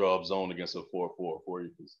 and I'll draw up zone against a 4-4 for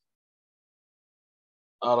you.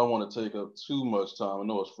 I don't want to take up too much time. I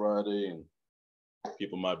know it's Friday and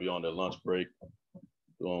people might be on their lunch break,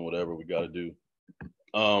 doing whatever we got to do.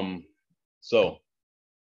 So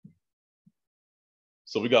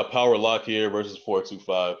we got power lock here versus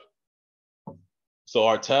 4-2-5. So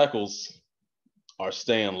our tackles are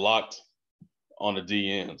staying locked on the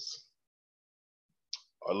D ends.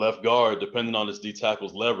 Our left guard, depending on this D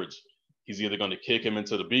tackle's leverage, he's either going to kick him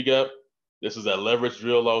into the B gap. This is that leverage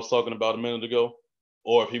drill I was talking about a minute ago.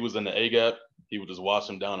 Or if he was in the A gap, he would just wash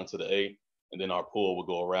him down into the A, and then our pull would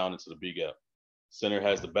go around into the B gap. Center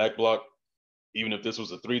has the back block. Even if this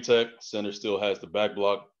was a 3-tech, center still has the back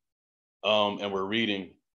block. And we're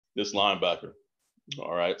reading this linebacker.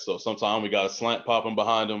 All right, so sometimes we got a slant popping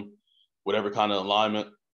behind them, whatever kind of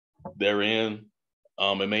alignment they're in.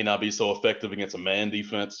 It may not be so effective against a man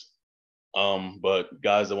defense, but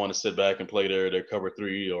guys that want to sit back and play their cover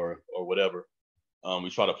 3 or whatever, we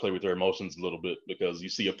try to play with their emotions a little bit, because you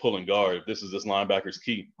see a pulling guard. If this is this linebacker's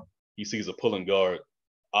key, he sees a pulling guard,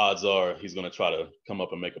 odds are he's going to try to come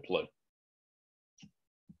up and make a play.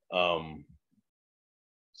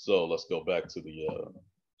 So let's go back to the,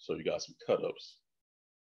 so you got some cut-ups.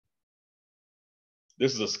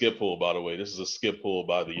 This is a skip pull, by the way. This is a skip pull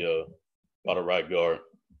by the right guard.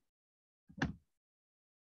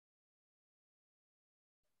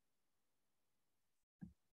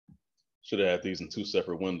 Should have had these in 2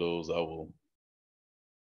 separate windows. I would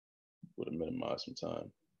have minimized some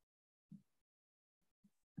time.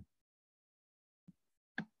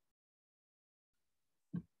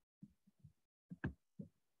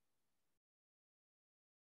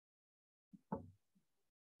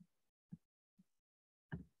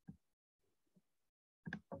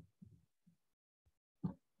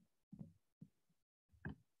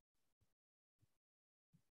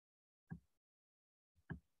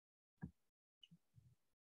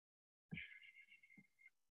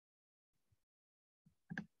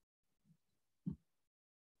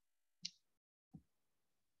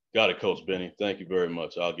 Got it, Coach Benny. Thank you very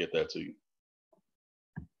much. I'll get that to you.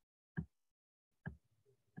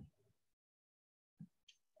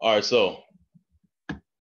 All right, so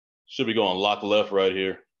should be going lock left right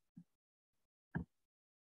here.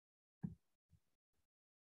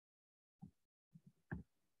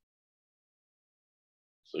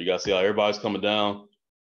 So you guys see how everybody's coming down.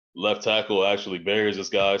 Left tackle actually buries this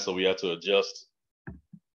guy, so we have to adjust.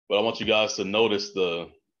 But I want you guys to notice the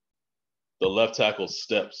left tackle's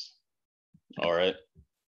steps. All right.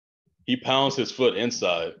 He pounds his foot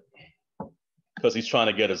inside because he's trying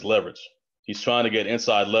to get his leverage. He's trying to get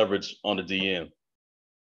inside leverage on the DN.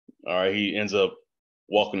 All right. He ends up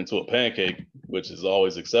walking into a pancake, which is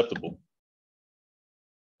always acceptable.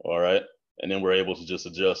 All right. And then we're able to just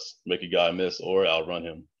adjust, make a guy miss, or outrun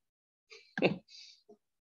him.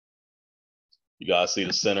 You guys see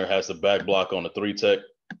the center has the back block on the 3-tech.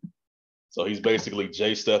 So he's basically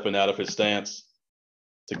J-stepping out of his stance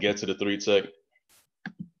to get to the 3-tech.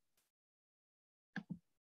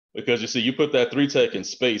 Because you see, you put that 3-tech in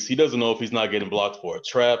space, he doesn't know if he's not getting blocked for a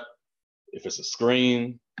trap, if it's a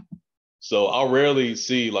screen. So I'll rarely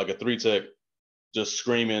see like a 3-tech just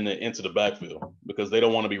screaming into the backfield because they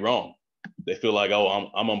don't want to be wrong. They feel like, oh,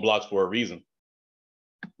 I'm unblocked for a reason.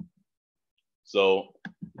 So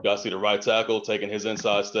you guys see the right tackle taking his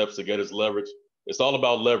inside steps to get his leverage. It's all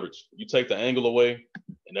about leverage. You take the angle away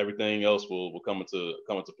and everything else will come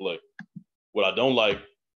into play. What I don't like,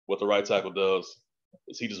 what the right tackle does,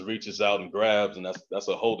 is he just reaches out and grabs, and that's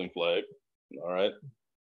a holding flag. All right.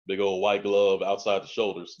 Big old white glove outside the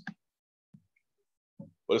shoulders.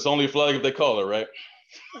 But it's only a flag if they call it, right?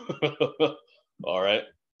 All right.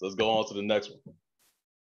 Let's go on to the next one.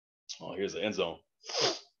 Oh, here's the end zone.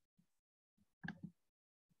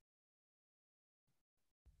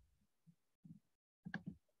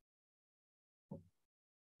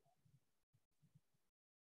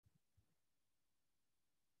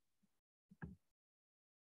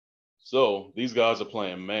 So these guys are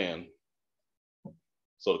playing man.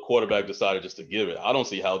 So the quarterback decided just to give it. I don't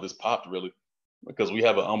see how this popped really, because we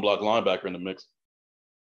have an unblocked linebacker in the mix.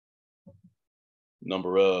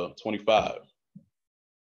 Number 25.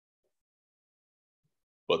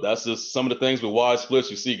 But that's just some of the things with wide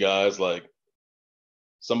splits you see, guys. Like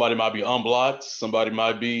somebody might be unblocked, somebody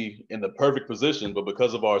might be in the perfect position, but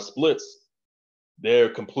because of our splits, they're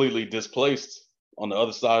completely displaced on the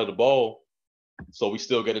other side of the ball. So we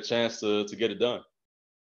still get a chance to get it done.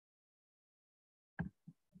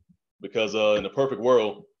 Because in the perfect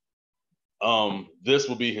world, this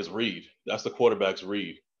will be his read. That's the quarterback's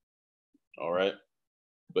read. All right.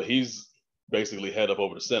 But he's basically head up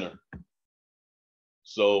over the center.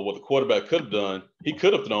 So what the quarterback could have done, he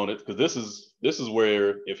could have thrown it, because this is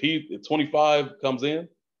where if 25 comes in,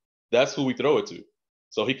 that's who we throw it to.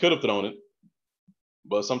 So he could have thrown it.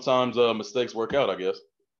 But sometimes mistakes work out, I guess.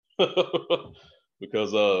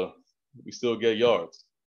 Because we still get yards.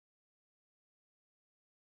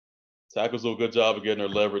 Tackles do a good job of getting their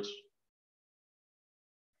leverage.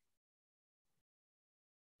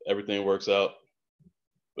 Everything works out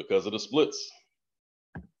because of the splits.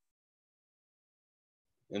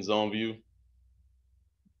 In zone view.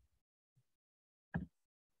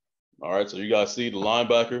 All right, so you guys see the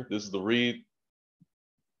linebacker. This is the read.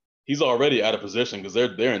 He's already out of position because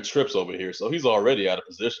they're in trips over here. So he's already out of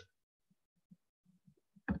position.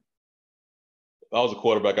 If I was a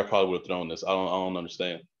quarterback, I probably would have thrown this. I don't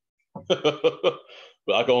understand.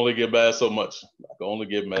 But I can only get mad so much. I can only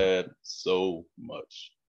get mad so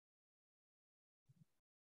much.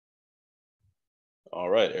 All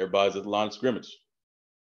right, everybody's at the line of scrimmage.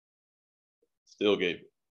 Still gave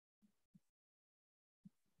it.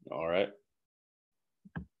 All right.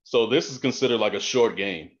 So this is considered like a short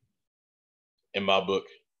game in my book.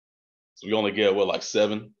 So we only get what, like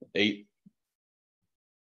 7, 8,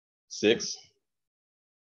 6.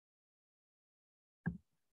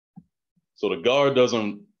 So the guard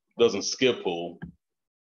doesn't skip pull.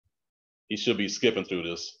 He should be skipping through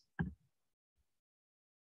this.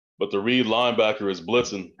 But the Reed linebacker is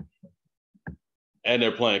blitzing, and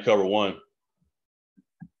they're playing cover 1.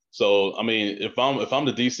 So I mean, if I'm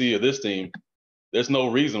the DC of this team, there's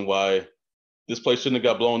no reason why this play shouldn't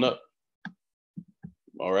have got blown up.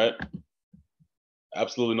 All right,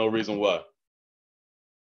 absolutely no reason why.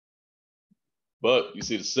 But you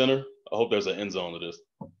see the center. I hope there's an end zone to this.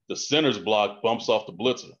 The center's block bumps off the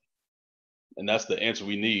blitzer, and that's the inch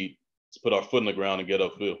we need to put our foot in the ground and get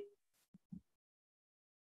upfield.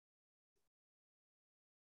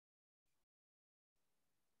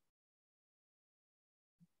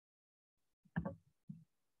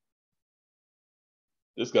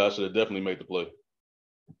 This guy should have definitely made the play.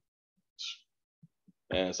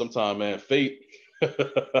 And sometimes, man, fate,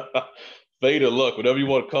 fate or luck, whatever you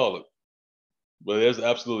want to call it. But there's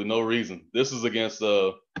absolutely no reason. This is against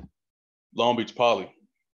Long Beach Poly.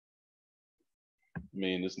 I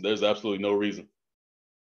mean, there's absolutely no reason.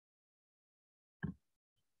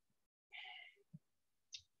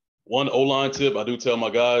 One O-line tip I do tell my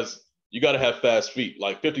guys, you got to have fast feet.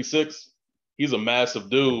 Like 56, he's a massive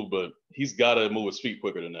dude, but he's got to move his feet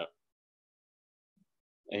quicker than that.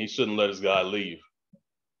 And he shouldn't let his guy leave.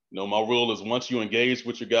 You know, my rule is once you engage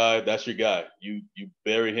with your guy, that's your guy. You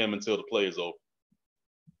bury him until the play is over.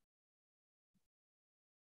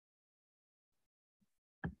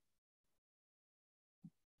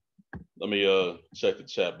 Let me check the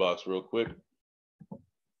chat box real quick.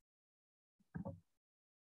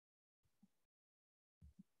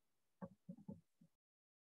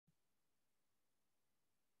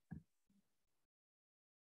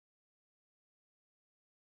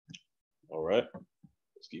 All right,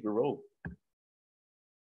 let's keep it rolling.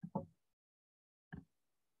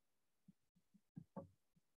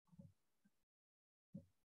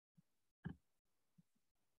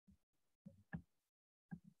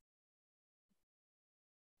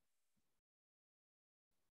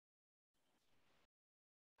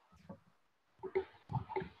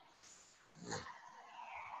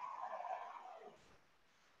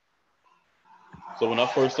 So when I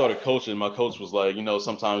first started coaching, my coach was like, you know,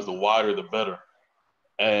 sometimes the wider the better.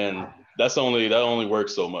 And that only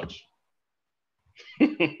works so much.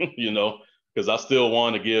 You know, because I still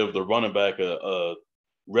want to give the running back a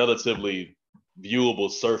relatively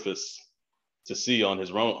viewable surface to see on his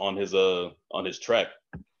track.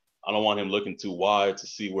 I don't want him looking too wide to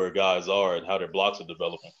see where guys are and how their blocks are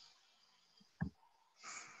developing.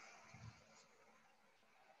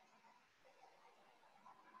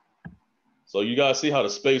 So you guys see how the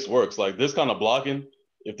space works. Like this kind of blocking,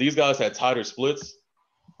 if these guys had tighter splits,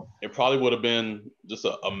 it probably would have been just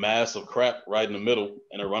a mass of crap right in the middle,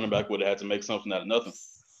 and a running back would have had to make something out of nothing.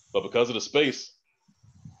 But because of the space,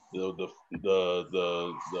 the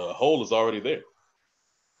hole is already there.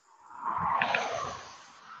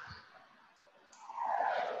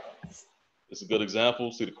 It's a good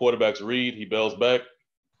example. See the quarterback's read, he bails back,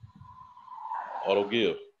 auto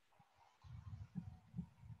give.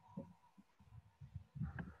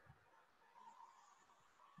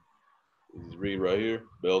 This is read right here,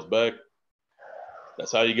 bails back.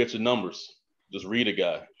 That's how you get your numbers. Just read a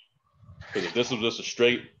guy. Because if this was just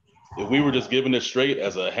if we were just giving this straight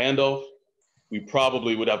as a handoff, we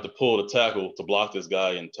probably would have to pull the tackle to block this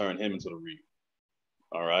guy and turn him into the read.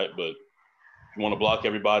 All right, but if you want to block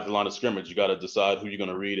everybody at the line of scrimmage, you got to decide who you're going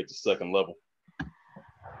to read at the second level.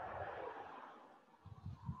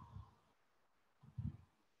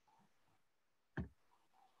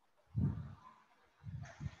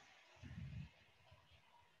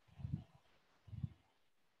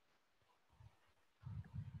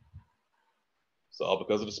 It's all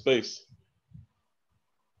because of the space.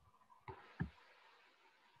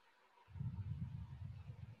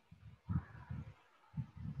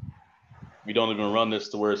 We don't even run this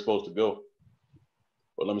to where it's supposed to go.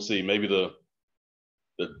 But let me see, maybe the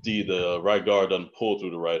right guard doesn't pull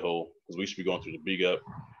through the right hole because we should be going through the B gap.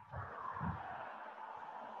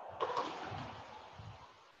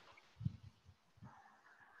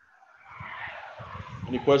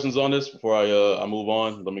 Any questions on this before I move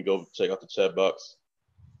on? Let me go check out the chat box.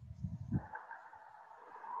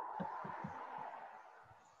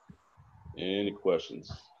 Any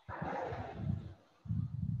questions?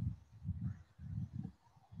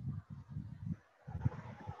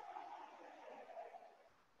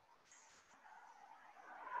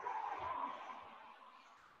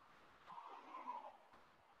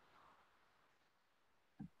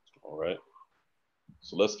 All right.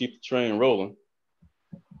 So let's keep the train rolling.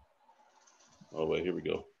 Oh, wait, here we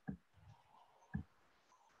go.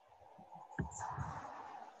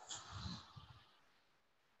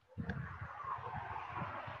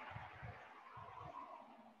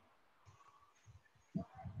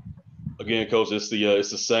 Again, Coach, it's the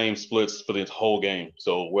same splits for the whole game.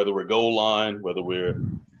 So whether we're goal line, whether we're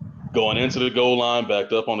going into the goal line,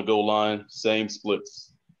 backed up on the goal line, same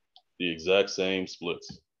splits, the exact same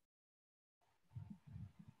splits.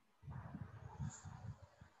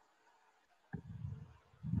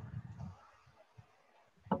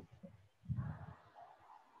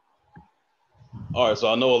 All right,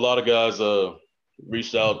 so I know a lot of guys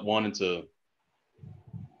reached out wanting to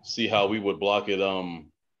see how we would block it,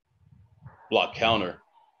 block counter.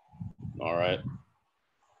 All right,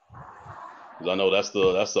 because I know that's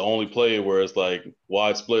the only play where it's like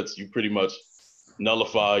wide splits. You pretty much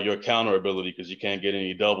nullify your counter ability because you can't get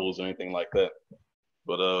any doubles or anything like that.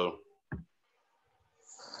 But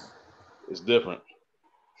it's different.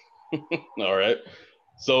 All right,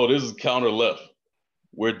 so this is counter left.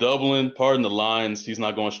 We're doubling, pardon the lines. He's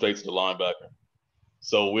not going straight to the linebacker.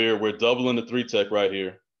 So we're doubling the 3-tech right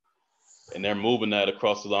here, and they're moving that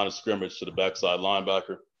across the line of scrimmage to the backside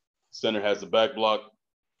linebacker. Center has the back block.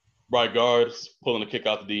 Right guards pulling the kick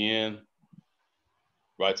out the DN.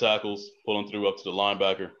 Right tackles pulling through up to the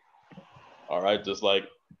linebacker. All right, just like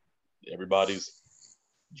everybody's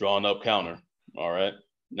drawing up counter. All right.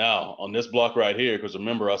 Now on this block right here, because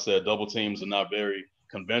remember I said double teams are not very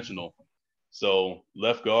conventional. So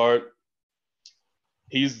left guard,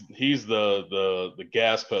 he's the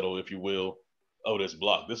gas pedal, if you will, of this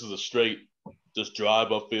block. This is a straight, just drive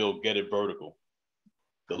upfield, get it vertical.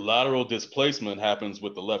 The lateral displacement happens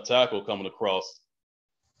with the left tackle coming across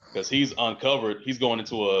because he's uncovered. He's going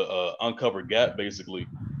into a uncovered gap, basically.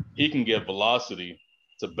 He can get velocity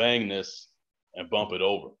to bang this and bump it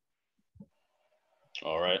over.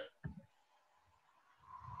 All right.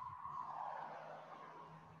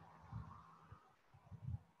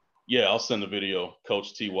 Yeah, I'll send the video,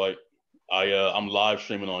 Coach T. White. I'm live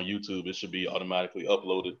streaming on YouTube. It should be automatically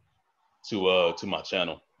uploaded to my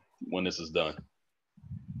channel when this is done.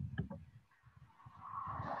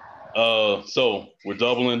 So we're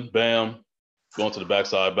doubling, bam, going to the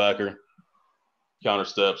backside backer, counter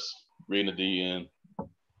steps, reading the DN.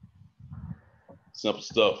 Simple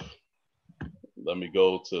stuff. Let me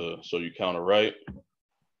go to show you counter right.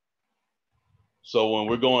 So when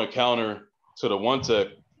we're going counter to the 1-tech,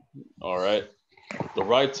 all right, the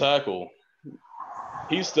right tackle,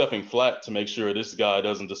 he's stepping flat to make sure this guy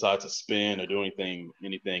doesn't decide to spin or do anything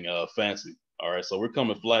fancy. All right, so we're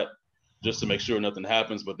coming flat just to make sure nothing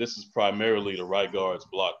happens, but this is primarily the right guard's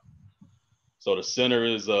block. So the center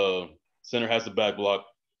has the back block.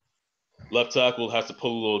 Left tackle has to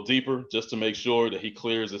pull a little deeper just to make sure that he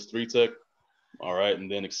clears his 3-tech. All right,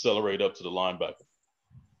 and then accelerate up to the linebacker.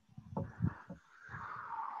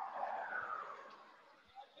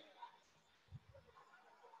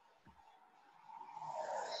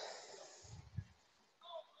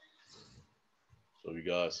 So we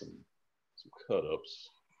got some cut-ups.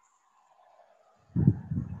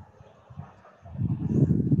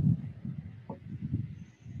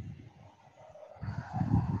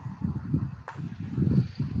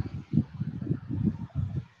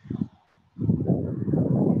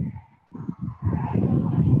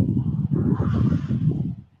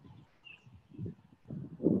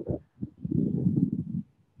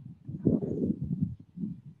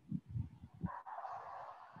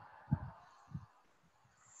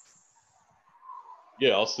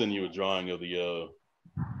 Yeah, I'll send you a drawing of the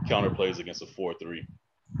counter plays against a 4-3.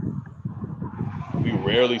 We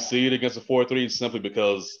rarely see it against a 4-3 simply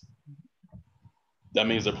because that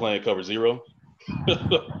means they're playing cover 0.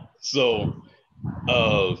 So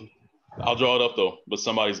I'll draw it up though, but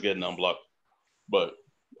somebody's getting unblocked. But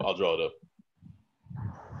I'll draw it up.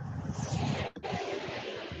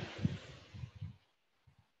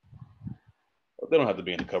 They don't have to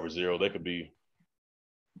be in the cover 0. They could be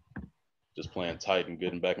just playing tight and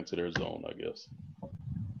getting back into their zone, I guess.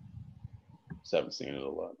 Just haven't seen it a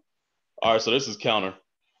lot. All right, so this is counter.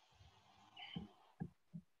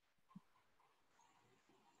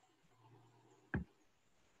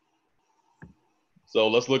 So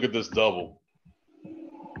let's look at this double.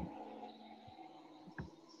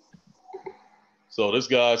 So this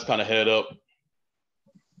guy's kind of head up.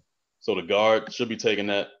 So the guard should be taking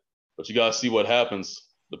that. But you guys see what happens.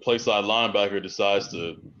 The play side linebacker decides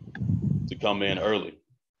to come in early.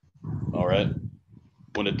 All right.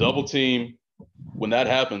 When the double team, when that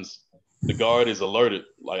happens, the guard is alerted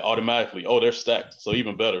like automatically. Oh, they're stacked. So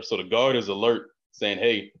even better. So the guard is alert saying,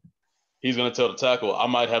 hey, he's going to tell the tackle, I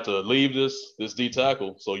might have to leave this D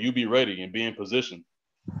tackle, so you be ready and be in position.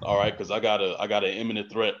 All right, because I got an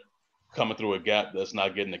imminent threat coming through a gap that's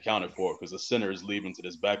not getting accounted for because the center is leaving to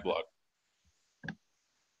this back block.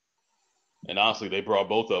 And honestly, they brought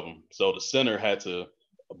both of them. So the center had to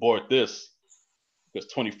abort this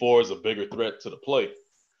because 24 is a bigger threat to the play.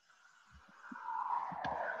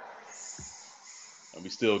 And we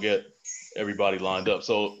still get everybody lined up.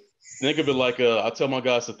 So think of it like, I tell my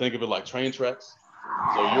guys to think of it like train tracks.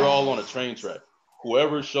 So you're all on a train track.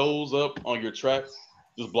 Whoever shows up on your track,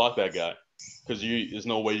 just block that guy because there's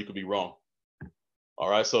no way you could be wrong. All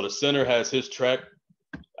right, so the center has his track.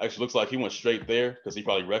 Actually looks like he went straight there because he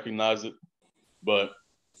probably recognized it. But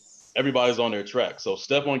everybody's on their track. So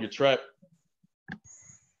step on your track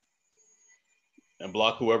and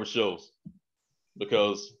block whoever shows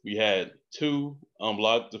because we had 2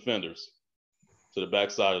 unblocked defenders to the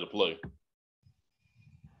backside of the play.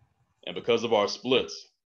 And because of our splits,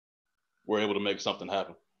 we're able to make something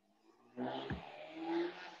happen.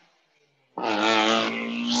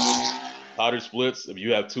 Powder splits, if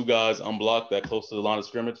you have 2 guys unblocked that close to the line of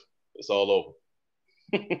scrimmage, it's all over.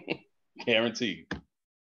 Guaranteed.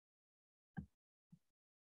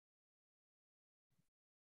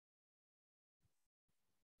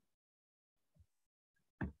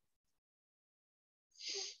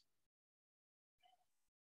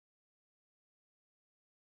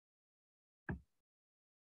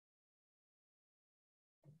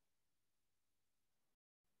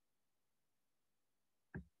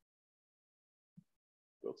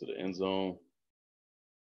 Go to the end zone.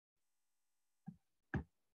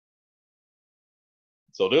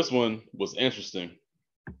 So this one was interesting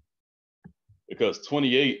because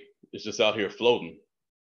 28 is just out here floating.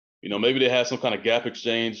 You know, maybe they had some kind of gap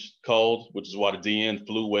exchange called, which is why the DN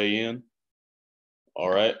flew way in.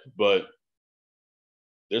 All right, but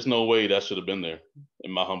there's no way that should have been there,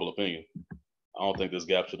 in my humble opinion. I don't think this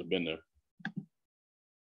gap should have been there.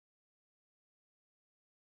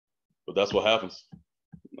 But that's what happens.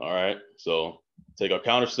 All right, so take our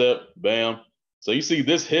counter step, bam. So you see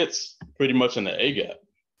this hits pretty much in the A gap.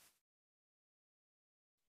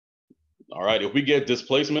 All right, if we get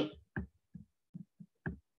displacement,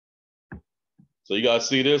 so you guys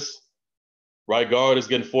see this, right guard is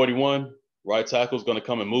getting 41, right tackle is gonna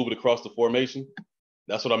come and move it across the formation.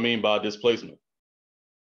 That's what I mean by displacement.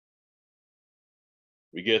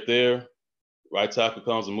 We get there, right tackle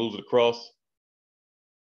comes and moves it across.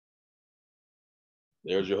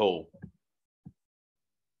 There's your hole.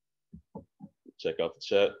 Check out the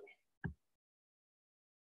chat.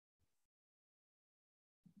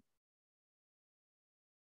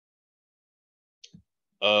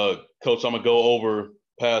 Coach, I'm gonna go over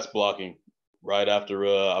pass blocking right after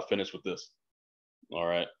I finish with this. All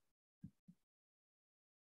right.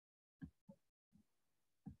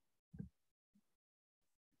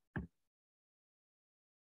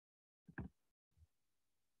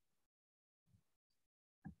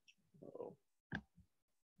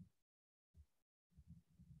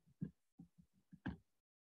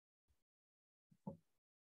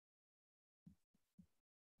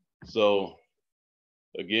 So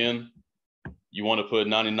again, you want to put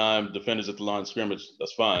 99 defenders at the line of scrimmage,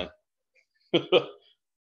 that's fine. So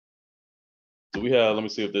we have, let me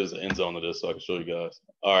see if there's an end zone to this so I can show you guys.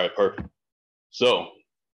 All right, perfect. So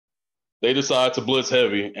they decide to blitz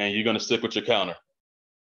heavy and you're going to stick with your counter.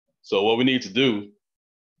 So what we need to do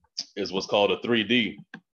is what's called a 3D,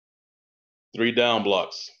 3 down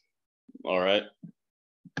blocks. All right.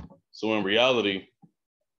 So in reality,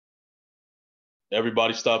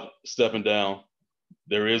 everybody stop stepping down.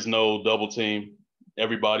 There is no double team.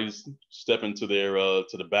 Everybody's stepping to their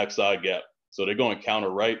to the backside gap. So they're going counter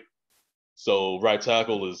right. So right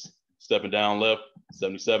tackle is stepping down left,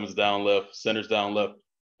 77's down left, center's down left,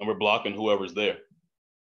 and we're blocking whoever's there.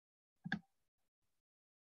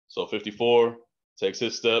 So 54 takes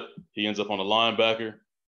his step. He ends up on the linebacker.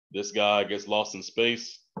 This guy gets lost in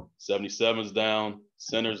space. 77's down,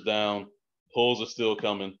 center's down, pulls are still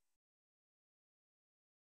coming.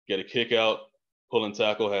 Get a kick out. Pulling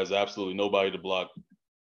tackle has absolutely nobody to block.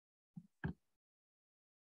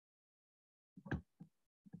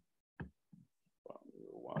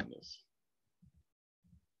 Rewind this.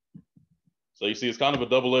 So you see, it's kind of a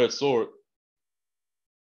double-edged sword.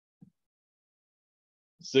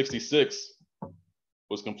 66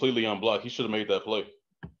 was completely unblocked. He should have made that play.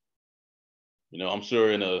 You know, I'm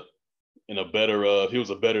sure in a better, if he was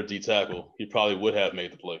a better D tackle, he probably would have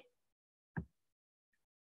made the play.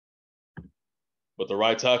 But the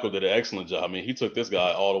right tackle did an excellent job. I mean, he took this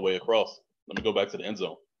guy all the way across. Let me go back to the end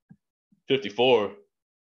zone. 54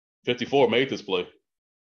 made this play.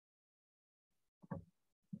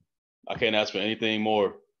 I can't ask for anything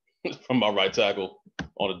more from my right tackle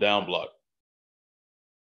on a down block.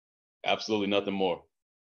 Absolutely nothing more.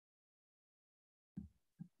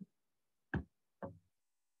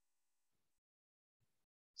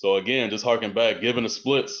 So again, just harking back, given the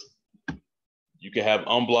splits, you can have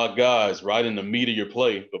unblocked guys right in the meat of your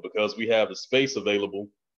play, but because we have the space available,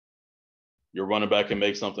 your running back can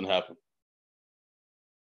make something happen.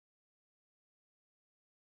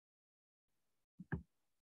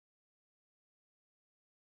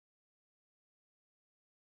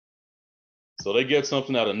 So they get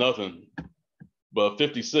something out of nothing. But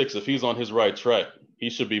 56, if he's on his right track,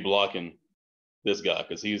 he should be blocking this guy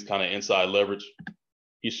because he's kind of inside leverage.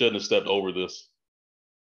 He shouldn't have stepped over this.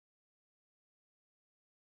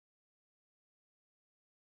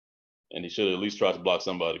 And he should have at least tried to block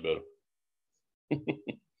somebody better.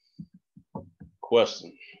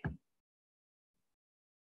 Question.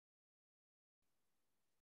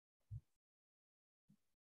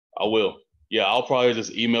 I will. Yeah, I'll probably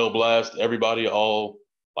just email blast everybody, all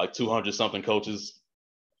like 200 something coaches,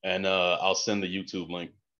 and I'll send the YouTube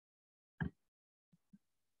link.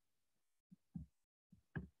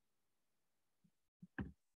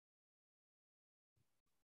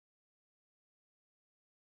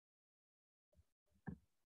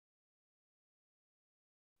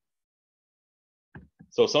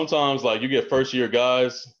 So sometimes like you get first year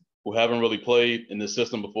guys who haven't really played in this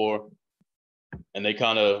system before, and they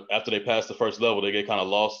kind of, after they pass the first level, they get kind of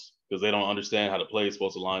lost because they don't understand how the play is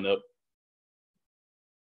supposed to line up.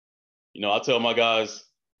 You know, I tell my guys,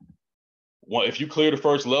 if you clear the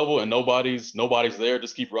first level and nobody's there,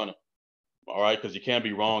 just keep running. All right, because you can't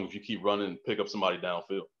be wrong if you keep running and pick up somebody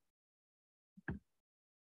downfield.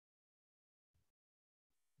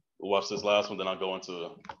 We'll watch this last one, then I'll go into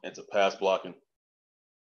pass blocking.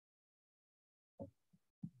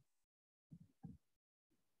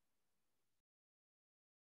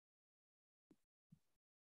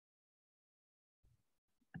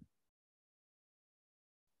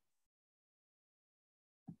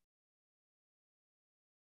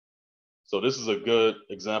 So this is a good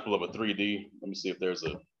example of a 3D. Let me see if there's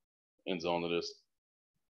an end zone to this.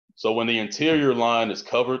 So when the interior line is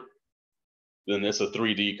covered, then it's a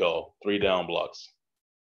 3D call, 3 down blocks.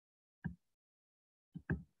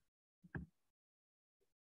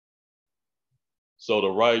 So the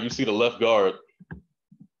right, you see the left guard,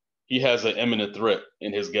 he has an imminent threat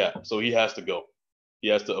in his gap. So he has to go. He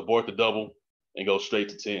has to abort the double and go straight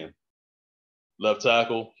to 10. Left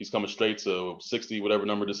tackle, he's coming straight to 60, whatever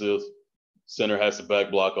number this is. Center has the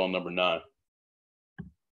back block on number 9.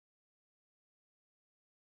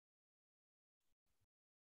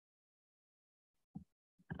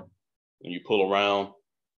 And you pull around.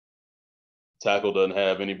 Tackle doesn't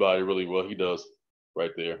have anybody really. Well, he does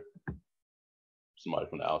right there. Somebody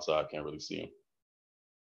from the outside can't really see him.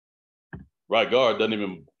 Right guard doesn't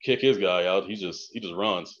even kick his guy out. He just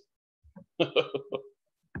runs.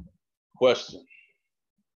 Question.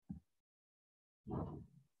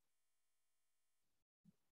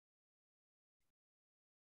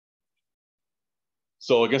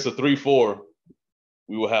 So against a 3-4,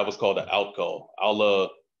 we will have what's called an out call.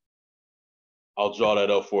 I'll draw that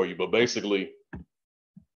up for you, but basically,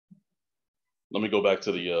 let me go back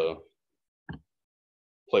to the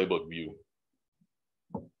playbook view.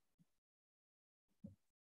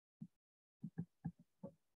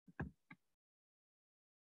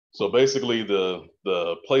 So basically,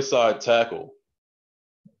 the play side tackle,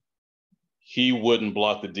 he wouldn't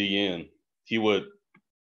block the DN. He would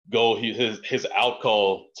go. His out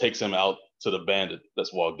call takes him out to the bandit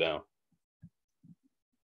that's walked down.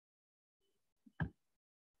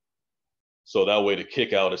 So that way the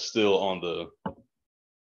kick out is still on the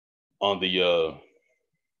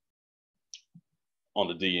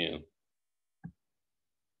DN.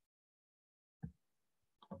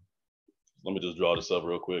 Let me just draw this up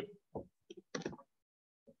real quick.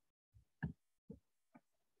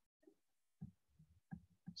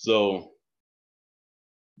 So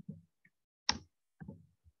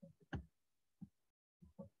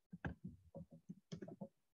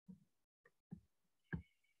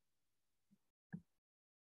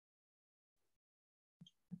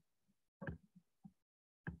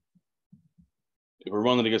if we're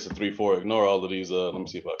running against a 3-4, ignore all of these. Let me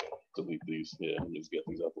see if I can delete these. Yeah, let me just get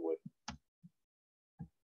these out the way.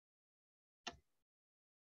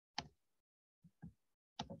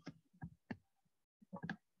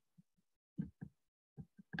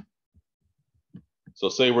 So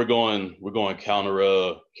say we're going counter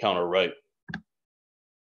right,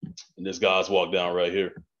 and this guy's walked down right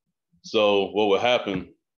here. So what would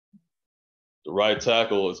happen? The right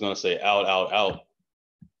tackle is going to say out, out, out,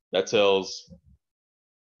 that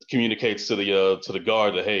communicates to the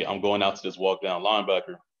guard that, hey, I'm going out to this walk down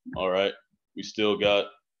linebacker. All right. We still got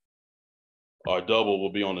our double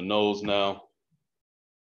will be on the nose now.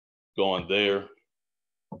 Going there.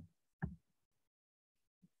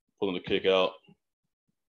 Pulling the kick out.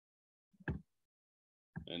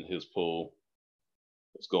 And his pull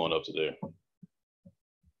is going up to there.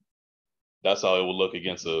 That's how it will look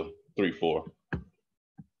against a 3-4.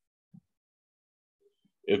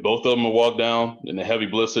 If both of them are walked down in a heavy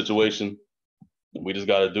blitz situation, we just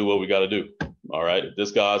got to do what we got to do. All right. If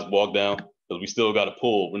this guy's walked down, because we still got to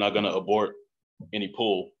pull, we're not going to abort any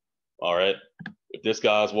pull. All right. If this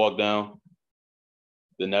guy's walked down,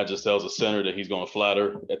 then that just tells the center that he's going to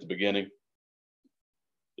flatter at the beginning.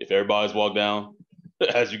 If everybody's walked down,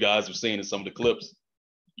 as you guys have seen in some of the clips,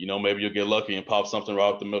 maybe you'll get lucky and pop something right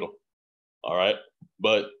up the middle. All right.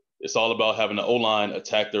 But it's all about having the O-line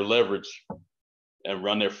attack their leverage and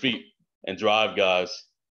run their feet and drive guys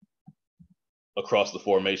across the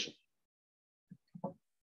formation.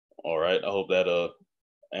 All right. I hope that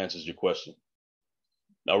answers your question.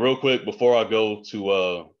 Now, real quick, before I go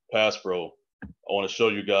to pass pro, I want to show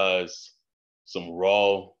you guys some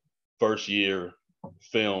raw first year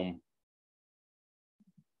film,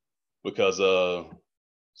 because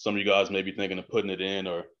some of you guys may be thinking of putting it in,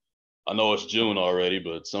 or I know it's June already,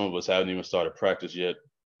 but some of us haven't even started practice yet.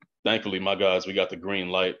 Thankfully, my guys, we got the green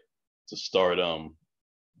light to start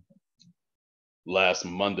last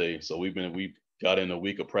Monday. So we got in a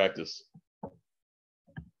week of practice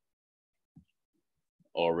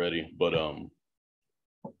already. But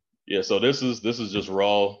yeah, so this is just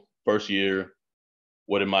raw first year,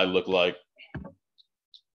 what it might look like.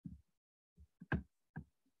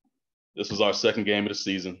 This was our second game of the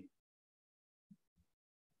season.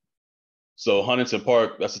 So Huntington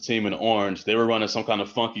Park, that's a team in orange. They were running some kind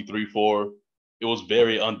of funky 3-4. It was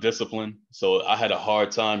very undisciplined. So I had a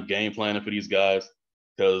hard time game planning for these guys,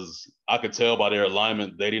 because I could tell by their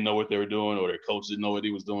alignment, they didn't know what they were doing, or their coach didn't know what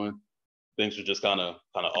he was doing. Things were just kind of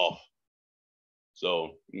off.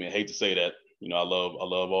 So, I hate to say that. I love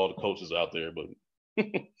all the coaches out there, but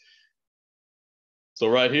so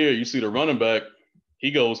right here, you see the running back, he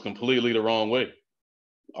goes completely the wrong way.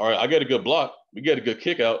 All right, I get a good block. We get a good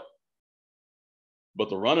kick out. But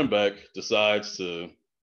the running back decides to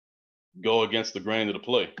go against the grain of the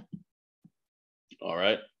play. All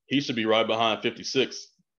right. He should be right behind 56,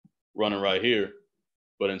 running right here.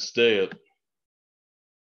 But instead,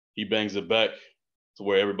 he bangs it back to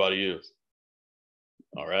where everybody is.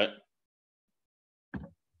 All right.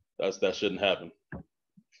 That shouldn't happen.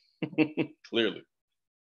 Clearly.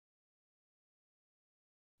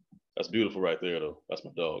 That's beautiful right there, though. That's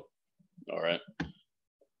my dog. All right.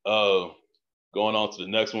 Going on to the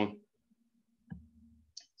next one.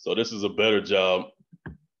 So this is a better job.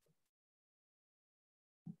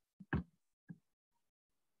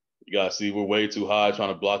 You guys see we're way too high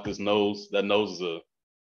trying to block this nose. That nose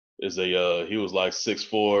is a he was like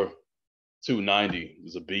 6'4", 290.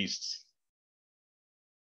 He's a beast.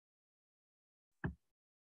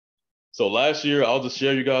 So last year, I'll just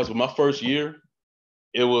share you guys with my first year.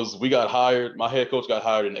 We got hired. My head coach got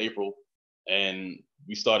hired in April, and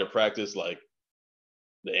we started practice like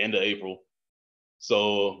the end of April.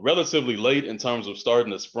 So relatively late in terms of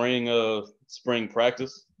starting the spring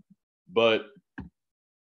practice, but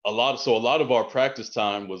a lot of our practice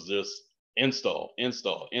time was just install.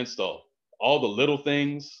 All the little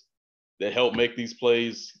things that help make these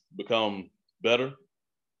plays become better,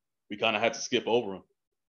 we kind of had to skip over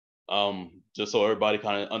them, just so everybody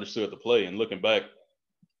kind of understood the play. And looking back,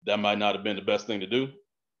 that might not have been the best thing to do.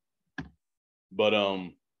 But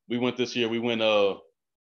we went this year. We went 7-4,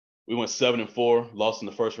 lost in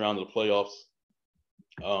the first round of the playoffs.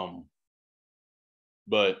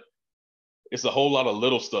 But it's a whole lot of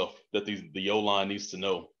little stuff that the O-line needs to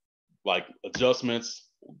know, like adjustments,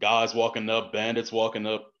 guys walking up, bandits walking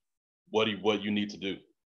up, what you need to do.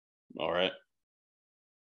 All right.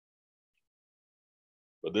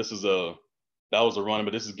 But that was a running,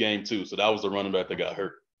 but this is game 2. So that was the running back that got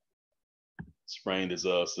hurt.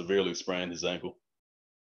 Severely sprained his ankle.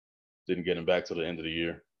 Didn't get him back till the end of the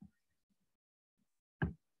year.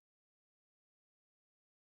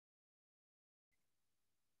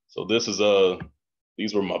 So these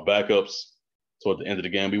were my backups toward the end of the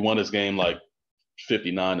game. We won this game like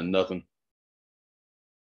 59-0.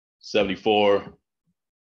 74.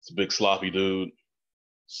 It's a big sloppy dude.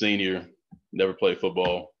 Senior, never played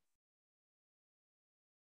football.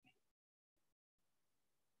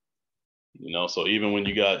 So even when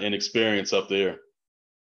you got inexperience up there,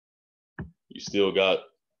 you still got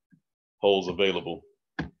holes available.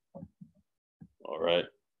 All right.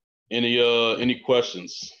 Any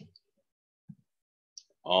questions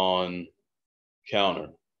on counter?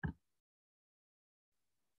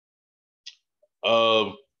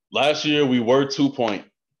 Last year we were 2-point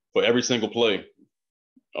for every single play.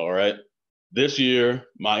 All right. This year,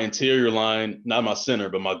 my interior line, not my center,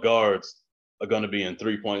 but my guards are going to be in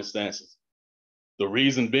 3-point stances. The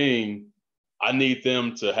reason being, I need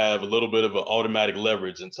them to have a little bit of an automatic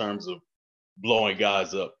leverage in terms of blowing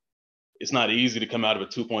guys up. It's not easy to come out of a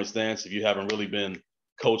 2-point stance if you haven't really been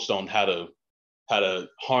coached on how to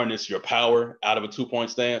harness your power out of a 2-point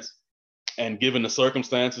stance. And given the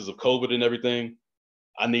circumstances of COVID and everything,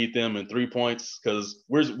 I need them in 3 points because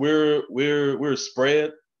we're a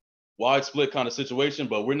spread, wide split kind of situation,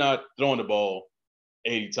 but we're not throwing the ball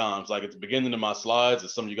 80 times. Like at the beginning of my slides,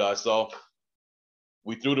 as some of you guys saw,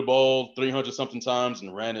 we threw the ball 300 something times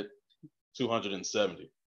and ran it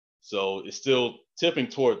 270. So it's still tipping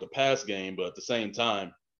toward the pass game, but at the same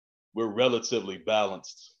time, we're relatively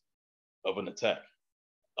balanced of an attack.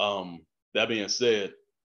 That being said,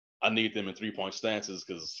 I need them in 3-point stances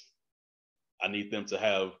because I need them to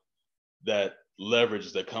have that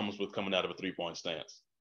leverage that comes with coming out of a 3-point stance.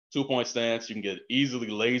 2-point stance, you can get easily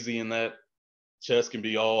lazy in that. Chest can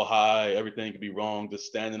be all high, everything can be wrong, just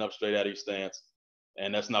standing up straight out of your stance.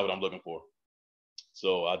 And that's not what I'm looking for.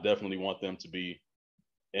 So I definitely want them to be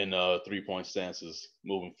in 3-point stances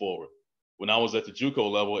moving forward. When I was at the JUCO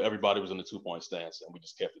level, everybody was in the 2-point stance, and we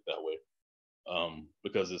just kept it that way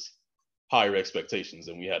because it's higher expectations,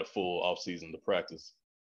 and we had a full off season to practice.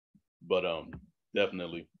 But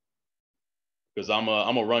definitely, because I'm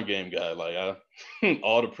a run game guy. Like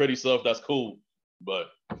all the pretty stuff, that's cool, but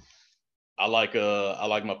I like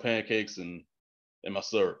my pancakes and my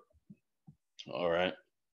syrup. All right.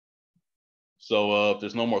 So if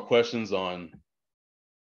there's no more questions on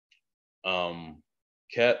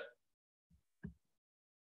Cat,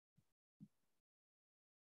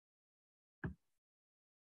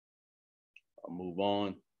 I'll move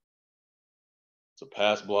on to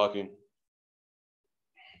pass blocking.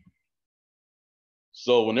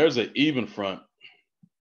 So when there's an even front,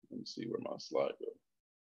 let me see where my slide goes.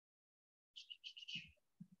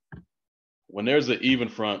 When there's an even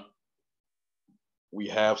front, we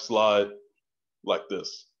have slide like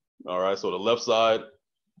this. All right, so the left side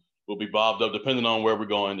will be bobbed up depending on where we're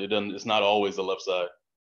going. It's not always the left side,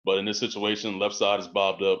 but in this situation, left side is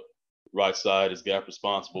bobbed up, right side is gap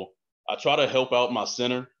responsible. I try to help out my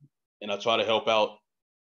center, and I try to help out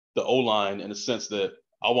the O-line in the sense that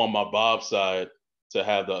I want my bob side to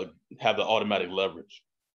have the automatic leverage.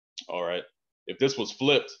 All right. If this was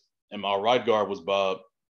flipped and my right guard was bob,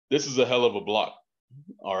 this is a hell of a block.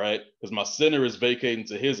 All right, because my center is vacating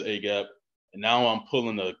to his A gap, and now I'm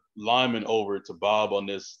pulling the lineman over to bob on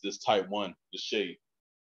this type 1, the shade,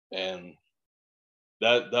 and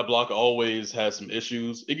that block always has some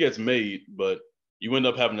issues. It gets made, but you end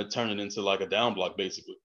up having to turn it into like a down block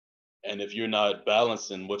basically. And if you're not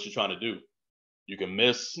balancing what you're trying to do, you can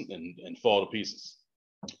miss and fall to pieces.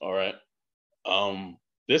 All right.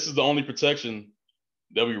 This is the only protection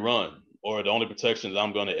that we run, or the only protection that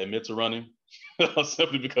I'm going to admit to running,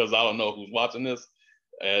 simply because I don't know who's watching this,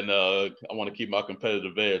 and I want to keep my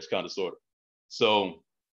competitive edge, kind of, sort of. So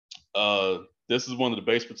this is one of the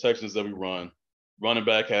base protections that we run. Running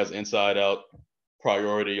back has inside out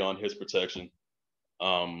priority on his protection.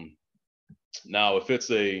 Now, if it's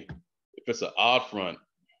an odd front,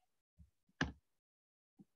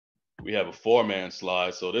 we have a 4-man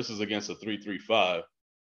slide. So this is against a 3-3-5.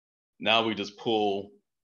 Now we just pull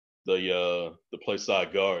the play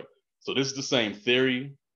side guard. So this is the same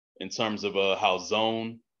theory in terms of how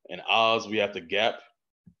zone and Oz we have to gap.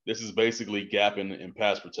 This is basically gapping in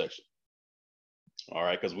pass protection. All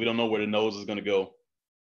right, because we don't know where the nose is going to go.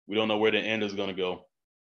 We don't know where the end is going to go.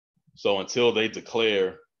 So until they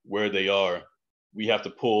declare where they are, we have to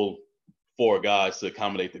pull 4 guys to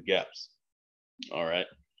accommodate the gaps. All right.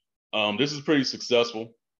 This is pretty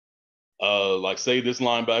successful. Like say this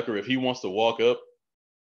linebacker, if he wants to walk up,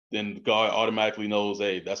 then the guard automatically knows,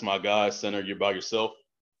 hey, that's my guy, center, you're by yourself.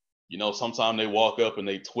 You know, sometimes they walk up and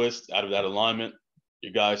they twist out of that alignment.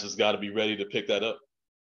 You guys just got to be ready to pick that up.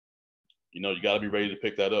 You know, you got to be ready to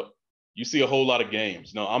pick that up. You see a whole lot of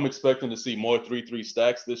games. You know, I'm expecting to see more 3-3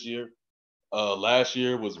 stacks this year. Last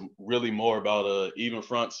year was really more about even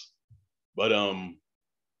fronts. But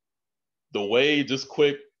the way, just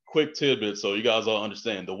quick tidbit so you guys all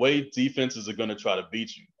understand, the way defenses are going to try to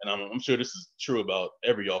beat you, and I'm sure this is true about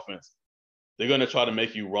every offense, they're going to try to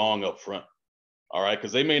make you wrong up front. All right,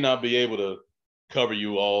 because they may not be able to cover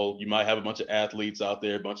you all. You might have a bunch of athletes out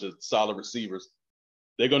there, a bunch of solid receivers.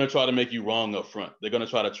 They're going to try to make you wrong up front. They're going to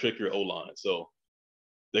try to trick your O-line. So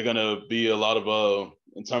They're gonna be a lot of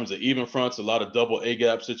in terms of even fronts, a lot of double A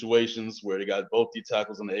gap situations where they got both D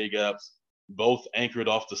tackles on the A gaps, both anchored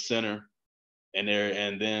off the center, and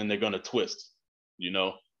then they're gonna twist. You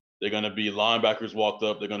know, they're gonna be linebackers walked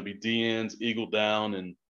up. They're gonna be D ends, eagle down,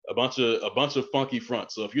 and a bunch of funky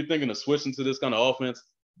fronts. So if you're thinking of switching to this kind of offense,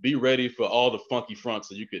 be ready for all the funky fronts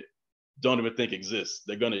that you don't even think exist.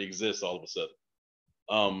 They're gonna exist all of a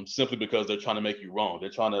sudden, simply because they're trying to make you wrong. They're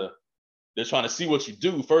trying to see what you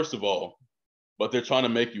do first of all, but they're trying to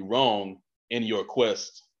make you wrong in your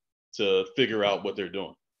quest to figure out what they're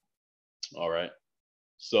doing. All right.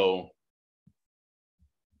 So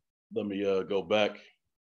let me go back.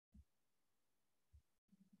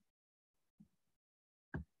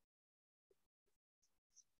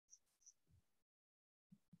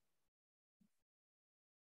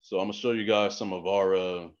 So I'm gonna show you guys some of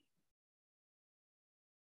our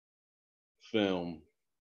film.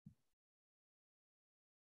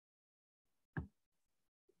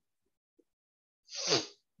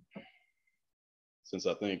 Since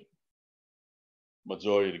I think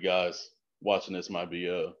majority of the guys watching this might be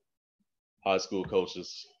high school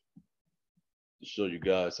coaches, to show you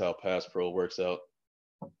guys how pass pro works out.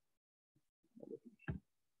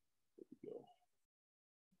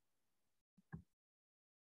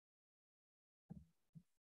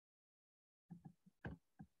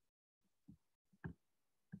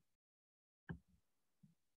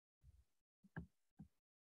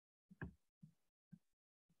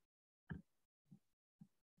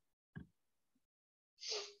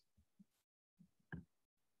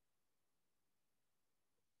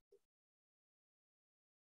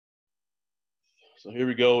 So here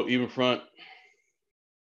we go, even front.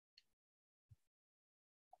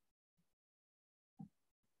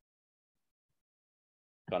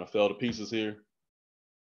 Kind of fell to pieces here.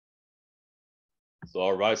 So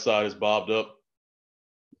our right side is bobbed up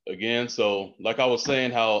again. So like I was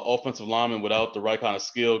saying, how offensive linemen without the right kind of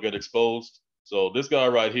skill get exposed. So this guy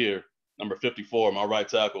right here, number 54, my right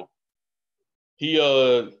tackle, he's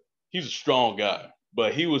a strong guy,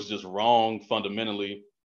 but he was just wrong fundamentally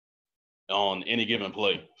on any given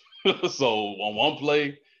play. So on one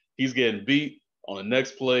play, he's getting beat. On the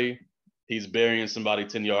next play, he's burying somebody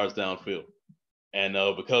 10 yards downfield. And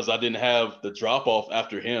because I didn't have the drop off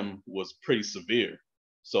after him was pretty severe.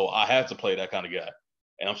 So I had to play that kind of guy.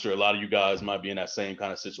 And I'm sure a lot of you guys might be in that same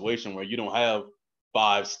kind of situation where you don't have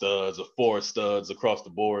 5 studs or 4 studs across the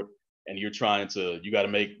board, and you got to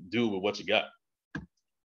make do with what you got.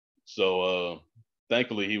 So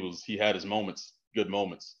thankfully he had his moments, good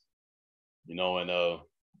moments, you know, and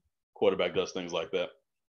quarterback does things like that.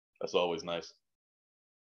 That's always nice.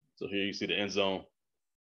 So here you see the end zone.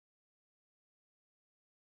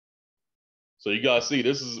 So you guys see,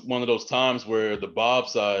 this is one of those times where the bob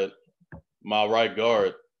side, my right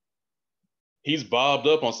guard, he's bobbed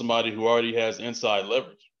up on somebody who already has inside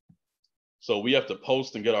leverage. So we have to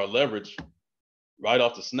post and get our leverage right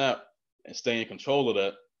off the snap and stay in control of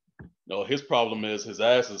that. No, his problem is his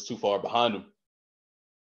ass is too far behind him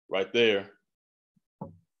right there.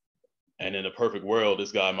 And in a perfect world,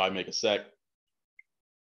 this guy might make a sack.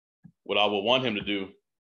 What I would want him to do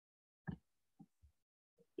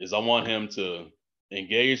is I want him to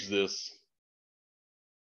engage this,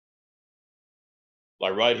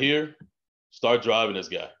 like right here, start driving this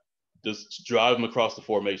guy. Just drive him across the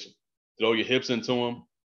formation. Throw your hips into him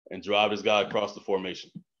and drive this guy across the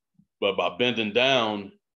formation. But by bending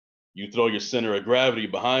down, you throw your center of gravity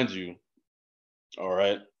behind you, all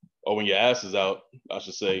right? Or when your ass is out, I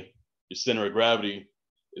should say, your center of gravity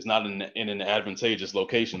is not in an advantageous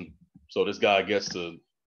location. So this guy gets to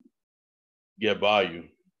get by you.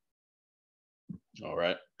 All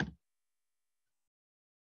right.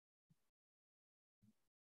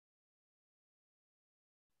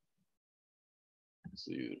 Let's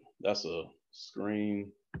see, that's a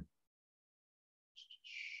screen.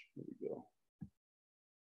 There we go.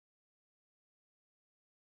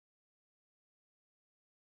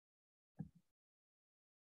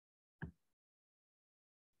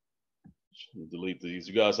 Delete these.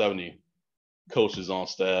 You guys have any coaches on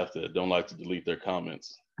staff that don't like to delete their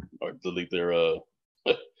comments or delete their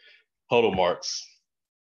huddle marks?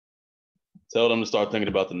 Tell them to start thinking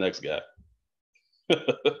about the next guy.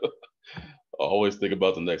 Always think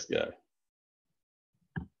about the next guy.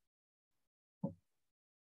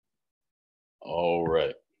 All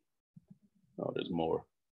right. Oh, there's more.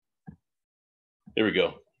 Here we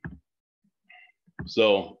go.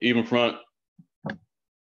 So even front.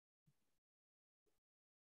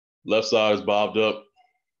 Left side is bobbed up.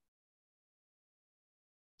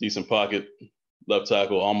 Decent pocket. Left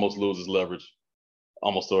tackle almost loses leverage.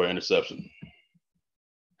 Almost throw an interception.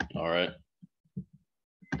 All right.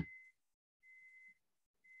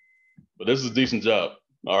 But this is a decent job.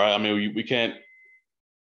 All right. I mean, we can't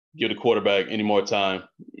give the quarterback any more time.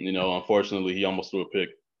 You know, unfortunately, he almost threw a pick.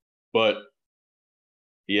 But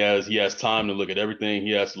he has time to look at everything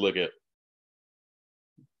he has to look at.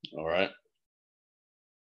 All right.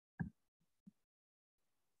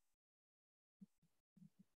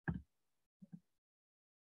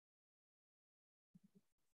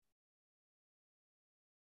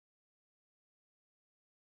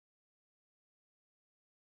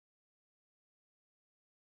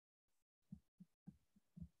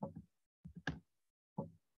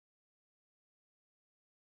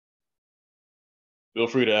 Feel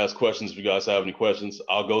free to ask questions if you guys have any questions.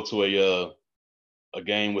 I'll go to a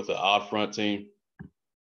game with an odd front team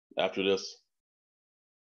after this.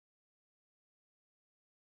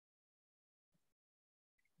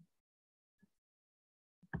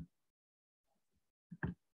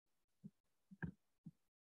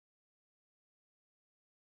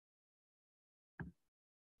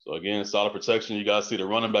 So again, solid protection. You guys see the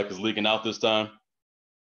running back is leaking out this time.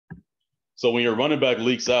 So when your running back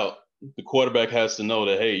leaks out, the quarterback has to know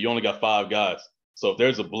that, hey, you only got 5 guys. So if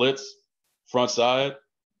there's a blitz front side,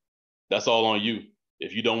 that's all on you.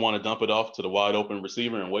 If you don't want to dump it off to the wide open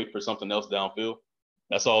receiver and wait for something else downfield,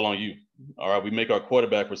 that's all on you. All right, we make our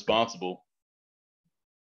quarterback responsible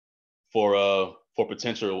for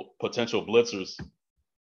potential blitzers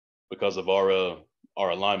because of our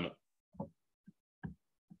alignment.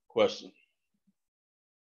 Question.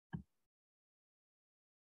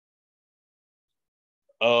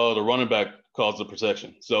 The running back calls the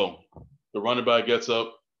protection. So the running back gets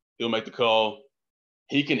up, he'll make the call.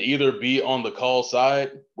 He can either be on the call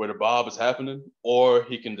side where the bob is happening, or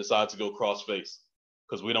he can decide to go cross face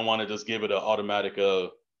because we don't want to just give it an automatic,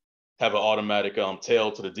 have an automatic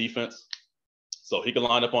tail to the defense. So he can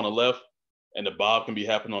line up on the left and the bob can be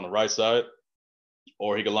happening on the right side,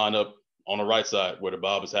 or he can line up on the right side where the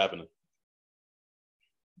bob is happening.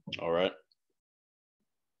 All right.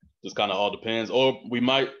 Just kind of all depends. Or we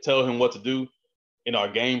might tell him what to do in our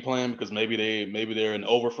game plan because maybe they're an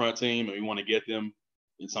over front team and we want to get them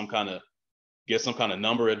in some kind of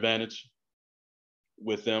number advantage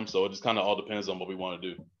with them. So it just kind of all depends on what we want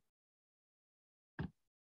to do.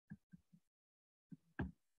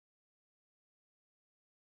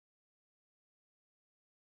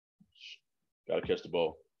 Got to catch the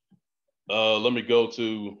ball. Let me go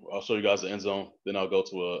to, I'll show you guys the end zone. Then I'll go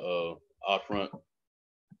to a odd front.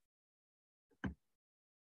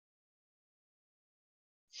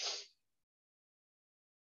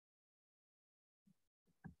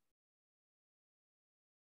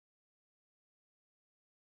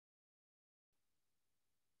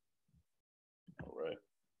 All right.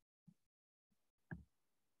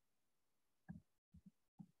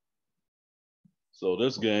 So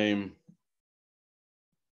this game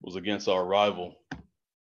was against our rival,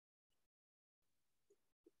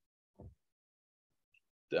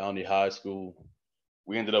 Downey High School.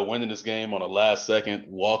 We ended up winning this game on a last second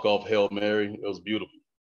walk-off Hail Mary. It was beautiful.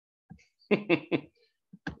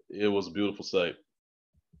 It was a beautiful sight.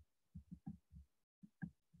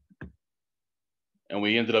 And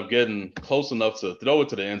we ended up getting close enough to throw it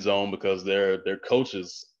to the end zone because their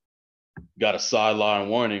coaches got a sideline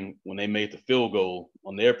warning when they made the field goal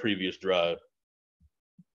on their previous drive.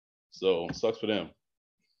 So sucks for them.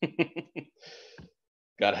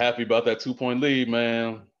 Got happy about that 2-point lead,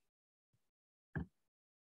 man.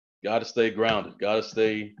 Got to stay grounded. Got to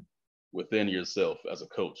stay within yourself as a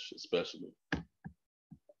coach, especially.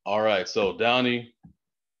 All right, so Downey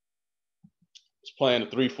was playing a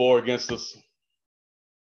 3-4 against us.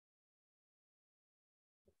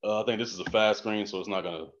 I think this is a fast screen, so it's not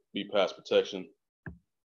going to be pass protection.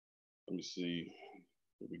 Let me see.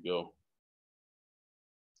 Here we go.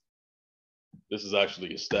 This is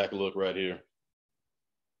actually a stack look right here.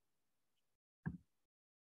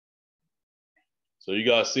 So you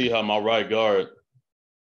guys see how my right guard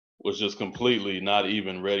was just completely not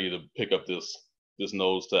even ready to pick up this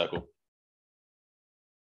nose tackle.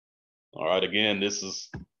 All right, again, this is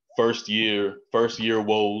first year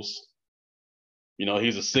woes. You know,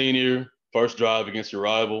 he's a senior, first drive against your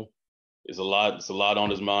rival. It's a lot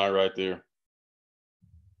on his mind right there.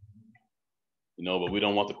 You know, but we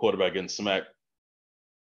don't want the quarterback getting smacked.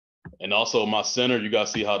 And also my center, you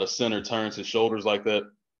guys see how the center turns his shoulders like that?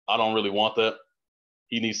 I don't really want that.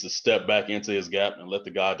 He needs to step back into his gap and let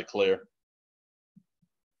the guy declare.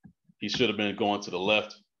 He should have been going to the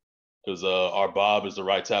left because our Bob is the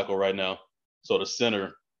right tackle right now. So the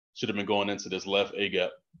center should have been going into this left A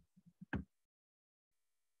gap.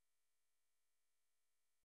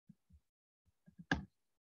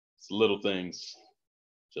 the little things.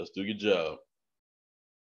 Just do your job.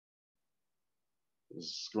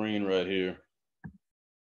 This screen right here.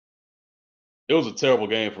 It was a terrible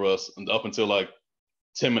game for us up until like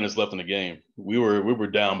 10 minutes left in the game. We were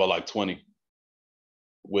down by like 20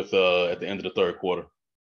 with at the end of the third quarter.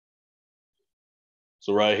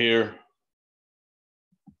 So right here,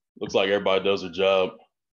 looks like everybody does their job.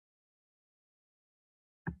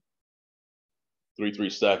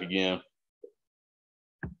 3-3 stack again.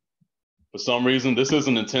 For some reason, this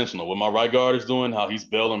isn't intentional. What my right guard is doing, how he's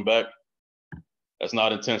bailing back, that's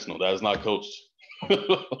not intentional. That is not coached.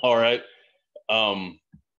 All right.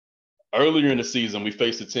 Earlier in the season, we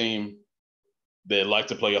faced a team that liked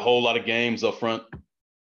to play a whole lot of games up front.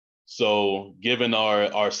 So given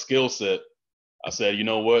our skill set, I said, you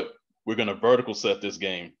know what? We're going to vertical set this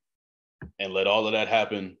game and let all of that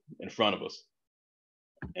happen in front of us.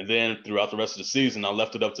 And then throughout the rest of the season, I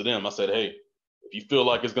left it up to them. I said, hey, if you feel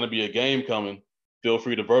like it's going to be a game coming, feel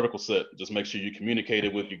free to vertical set. Just make sure you communicate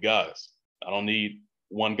it with your guys. I don't need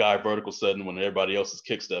one guy vertical setting when everybody else is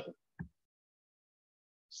kick stepping.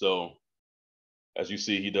 So as you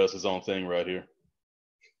see, he does his own thing right here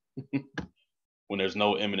when there's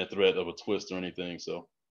no imminent threat of a twist or anything. So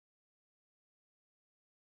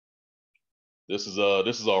this is our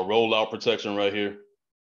rollout protection right here.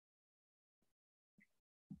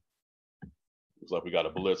 Looks like we got a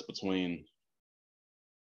blitz between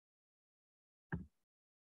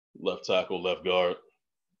left tackle, left guard.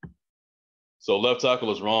 So left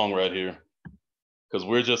tackle is wrong right here because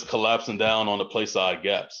we're just collapsing down on the play side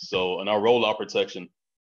gaps. So in our rollout protection,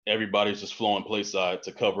 everybody's just flowing play side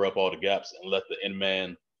to cover up all the gaps and let the end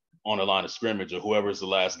man on the line of scrimmage or whoever's the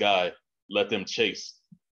last guy, let them chase.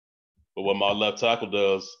 But what my left tackle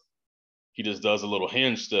does, he just does a little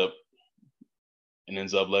hinge step and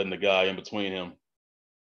ends up letting the guy in between him.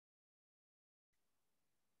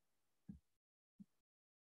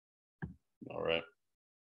 All right.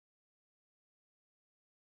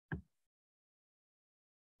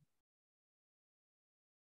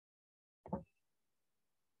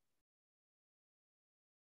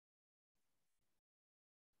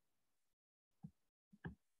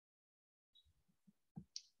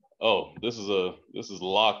 Oh, this is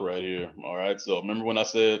lock right here. All right. So remember when I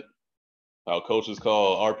said how coaches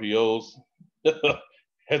call RPOs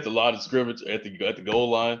at the line of scrimmage at the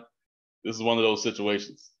goal line? This is one of those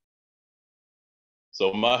situations.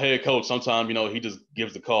 So my head coach, sometimes, he just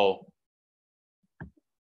gives the call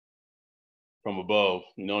from above,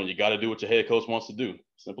 and you got to do what your head coach wants to do.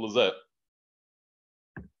 Simple as that.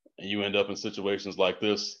 And you end up in situations like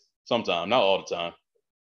this sometimes, not all the time.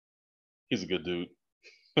 He's a good dude.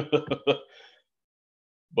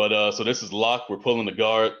 But so this is lock. We're pulling the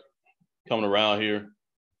guard, coming around here.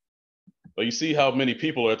 But you see how many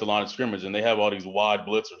people are at the line of scrimmage, and they have all these wide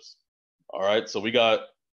blitzers. All right, so we got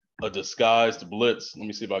a disguised blitz. Let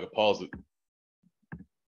me see if I can pause it.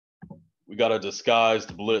 We got a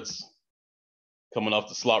disguised blitz coming off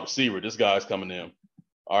the slot receiver. This guy's coming in.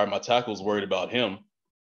 All right, my tackle's worried about him.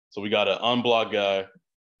 So we got an unblocked guy.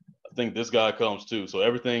 I think this guy comes too. So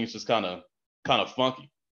everything's just kind of funky.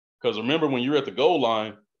 Because remember, when you're at the goal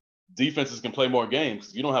line, defenses can play more games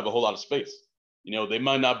because you don't have a whole lot of space. They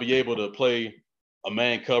might not be able to play a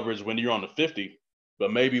man coverage when you're on the 50,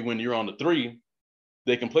 but maybe when you're on the 3,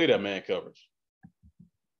 they can play that man coverage.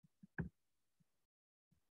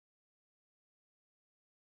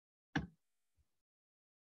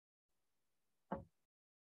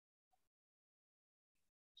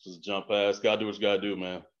 This is a jump pass. Gotta do what you gotta do,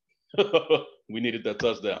 man. We needed that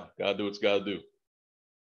touchdown. Gotta do what you gotta do.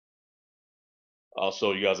 I'll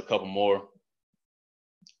show you guys a couple more.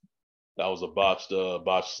 That was a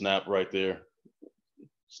botched snap right there.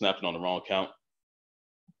 Snapping on the wrong count.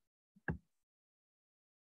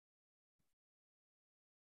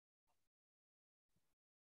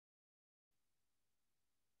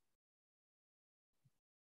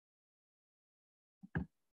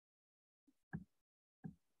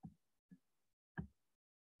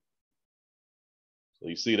 So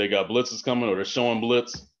you see they got blitzes coming, or they're showing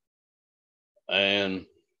blitz. And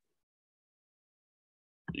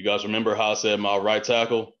you guys remember how I said my right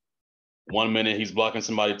tackle, 1 minute he's blocking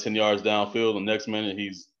somebody 10 yards downfield, the next minute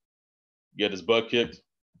he's get his butt kicked.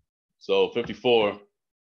 So 54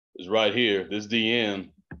 is right here. This DN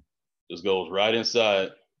just goes right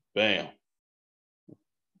inside. Bam.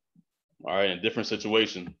 All right, in a different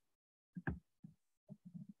situation.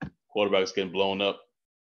 Quarterback's getting blown up.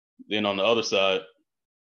 Then on the other side,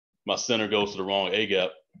 my center goes to the wrong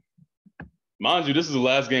A-gap. Mind you, this is the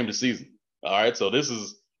last game of the season. All right, so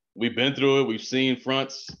we've been through it. We've seen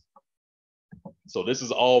fronts. So this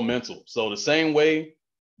is all mental. So the same way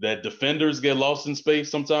that defenders get lost in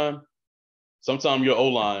space sometimes. Sometimes your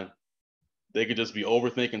O-line, they could just be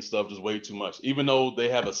overthinking stuff just way too much, even though they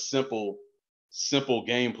have a simple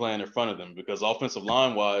game plan in front of them. Because offensive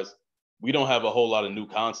line wise, we don't have a whole lot of new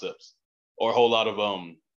concepts or a whole lot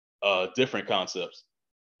of different concepts.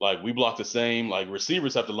 Like we block the same. Like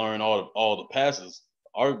receivers have to learn all the passes.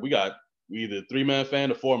 We either 3-man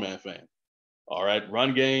fan or 4-man fan. All right,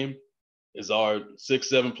 run game is our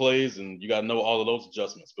 6-7 plays, and you got to know all of those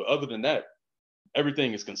adjustments. But other than that,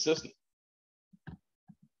 everything is consistent.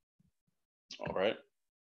 All right.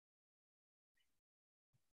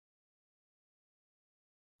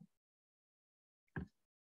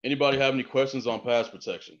 Anybody have any questions on pass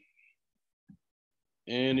protection?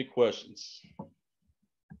 Any questions?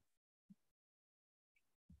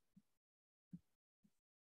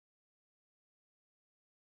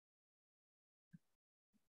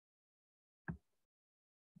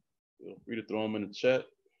 Feel free to throw them in the chat.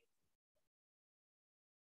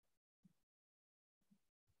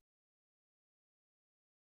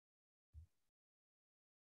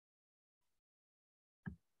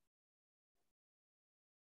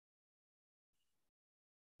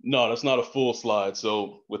 No, that's not a full slide.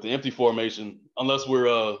 So with the empty formation, unless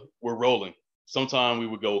we're rolling, sometimes we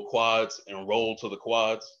would go quads and roll to the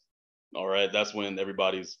quads. All right, that's when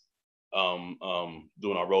everybody's doing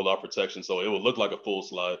our rollout protection. So it would look like a full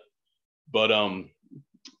slide. But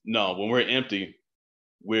no, when we're empty,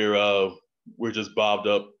 we're just bobbed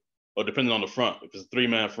up, or depending on the front. If it's a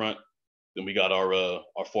 3-man front, then we got our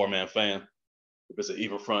 4-man fan. If it's an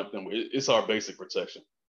even front, then it's our basic protection.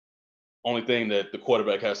 Only thing that the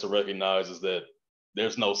quarterback has to recognize is that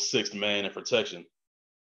there's no 6th man in protection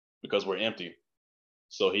because we're empty.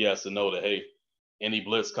 So he has to know that, hey, any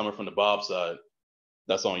blitz coming from the bob side,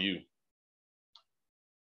 that's on you.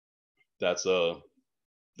 That's the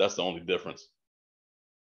only difference.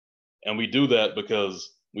 And we do that because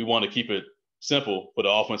we want to keep it simple for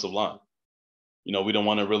the offensive line. You know, we don't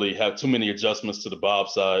want to really have too many adjustments to the bob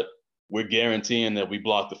side. We're guaranteeing that we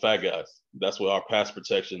block the fat guys. That's what our pass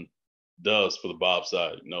protection does for the bob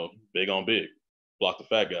side. You know, big on big, block the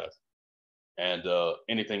fat guys. And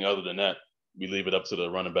anything other than that, we leave it up to the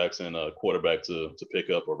running backs and quarterback to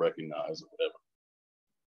pick up or recognize or whatever.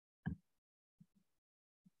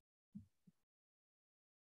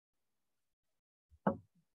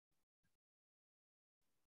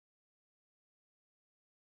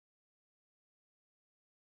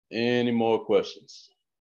 Any more questions?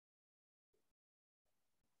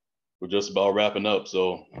 We're just about wrapping up,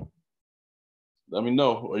 so let me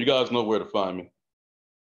know, or you guys know where to find me.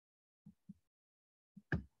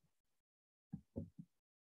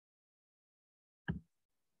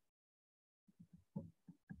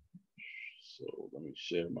 So let me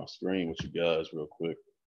share my screen with you guys real quick.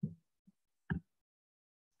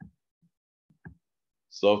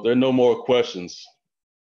 So if there are no more questions,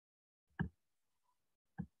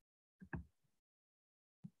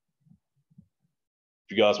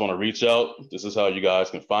 if you guys want to reach out, this is how you guys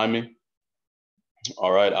can find me.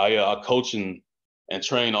 All right, I coach and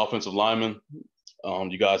train offensive linemen.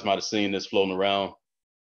 You guys might have seen this floating around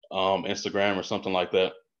Instagram or something like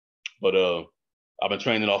that. But I've been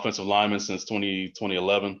training offensive linemen since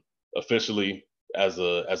 2011, officially as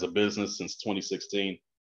a business since 2016.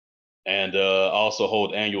 And I also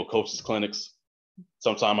hold annual coaches clinics.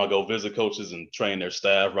 Sometimes I go visit coaches and train their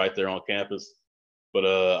staff right there on campus. But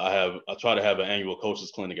I try to have an annual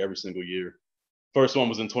coaches clinic every single year. First one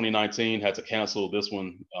was in 2019, had to cancel this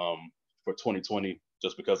one for 2020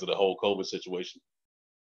 just because of the whole COVID situation.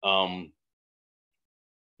 But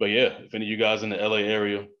yeah, if any of you guys in the LA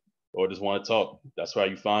area or just want to talk, that's where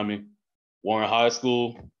you find me. Warren High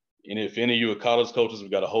School. And if any of you are college coaches, we've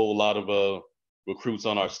got a whole lot of recruits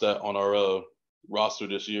on our roster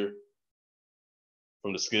this year,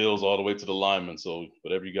 from the skills all the way to the linemen. So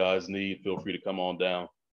whatever you guys need, feel free to come on down.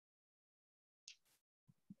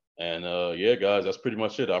 And yeah, guys, that's pretty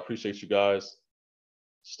much it. I appreciate you guys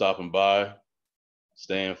stopping by,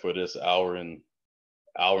 staying for this hour and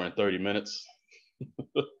 30 minutes.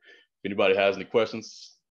 If anybody has any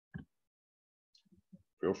questions,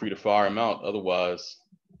 feel free to fire them out. Otherwise,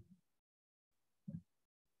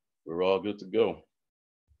 we're all good to go.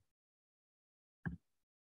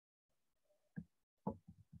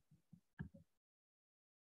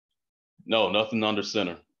 No, nothing under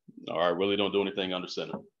center. All right, really don't do anything under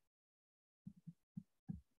center.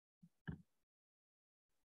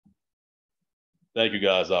 Thank you,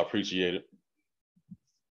 guys. I appreciate it.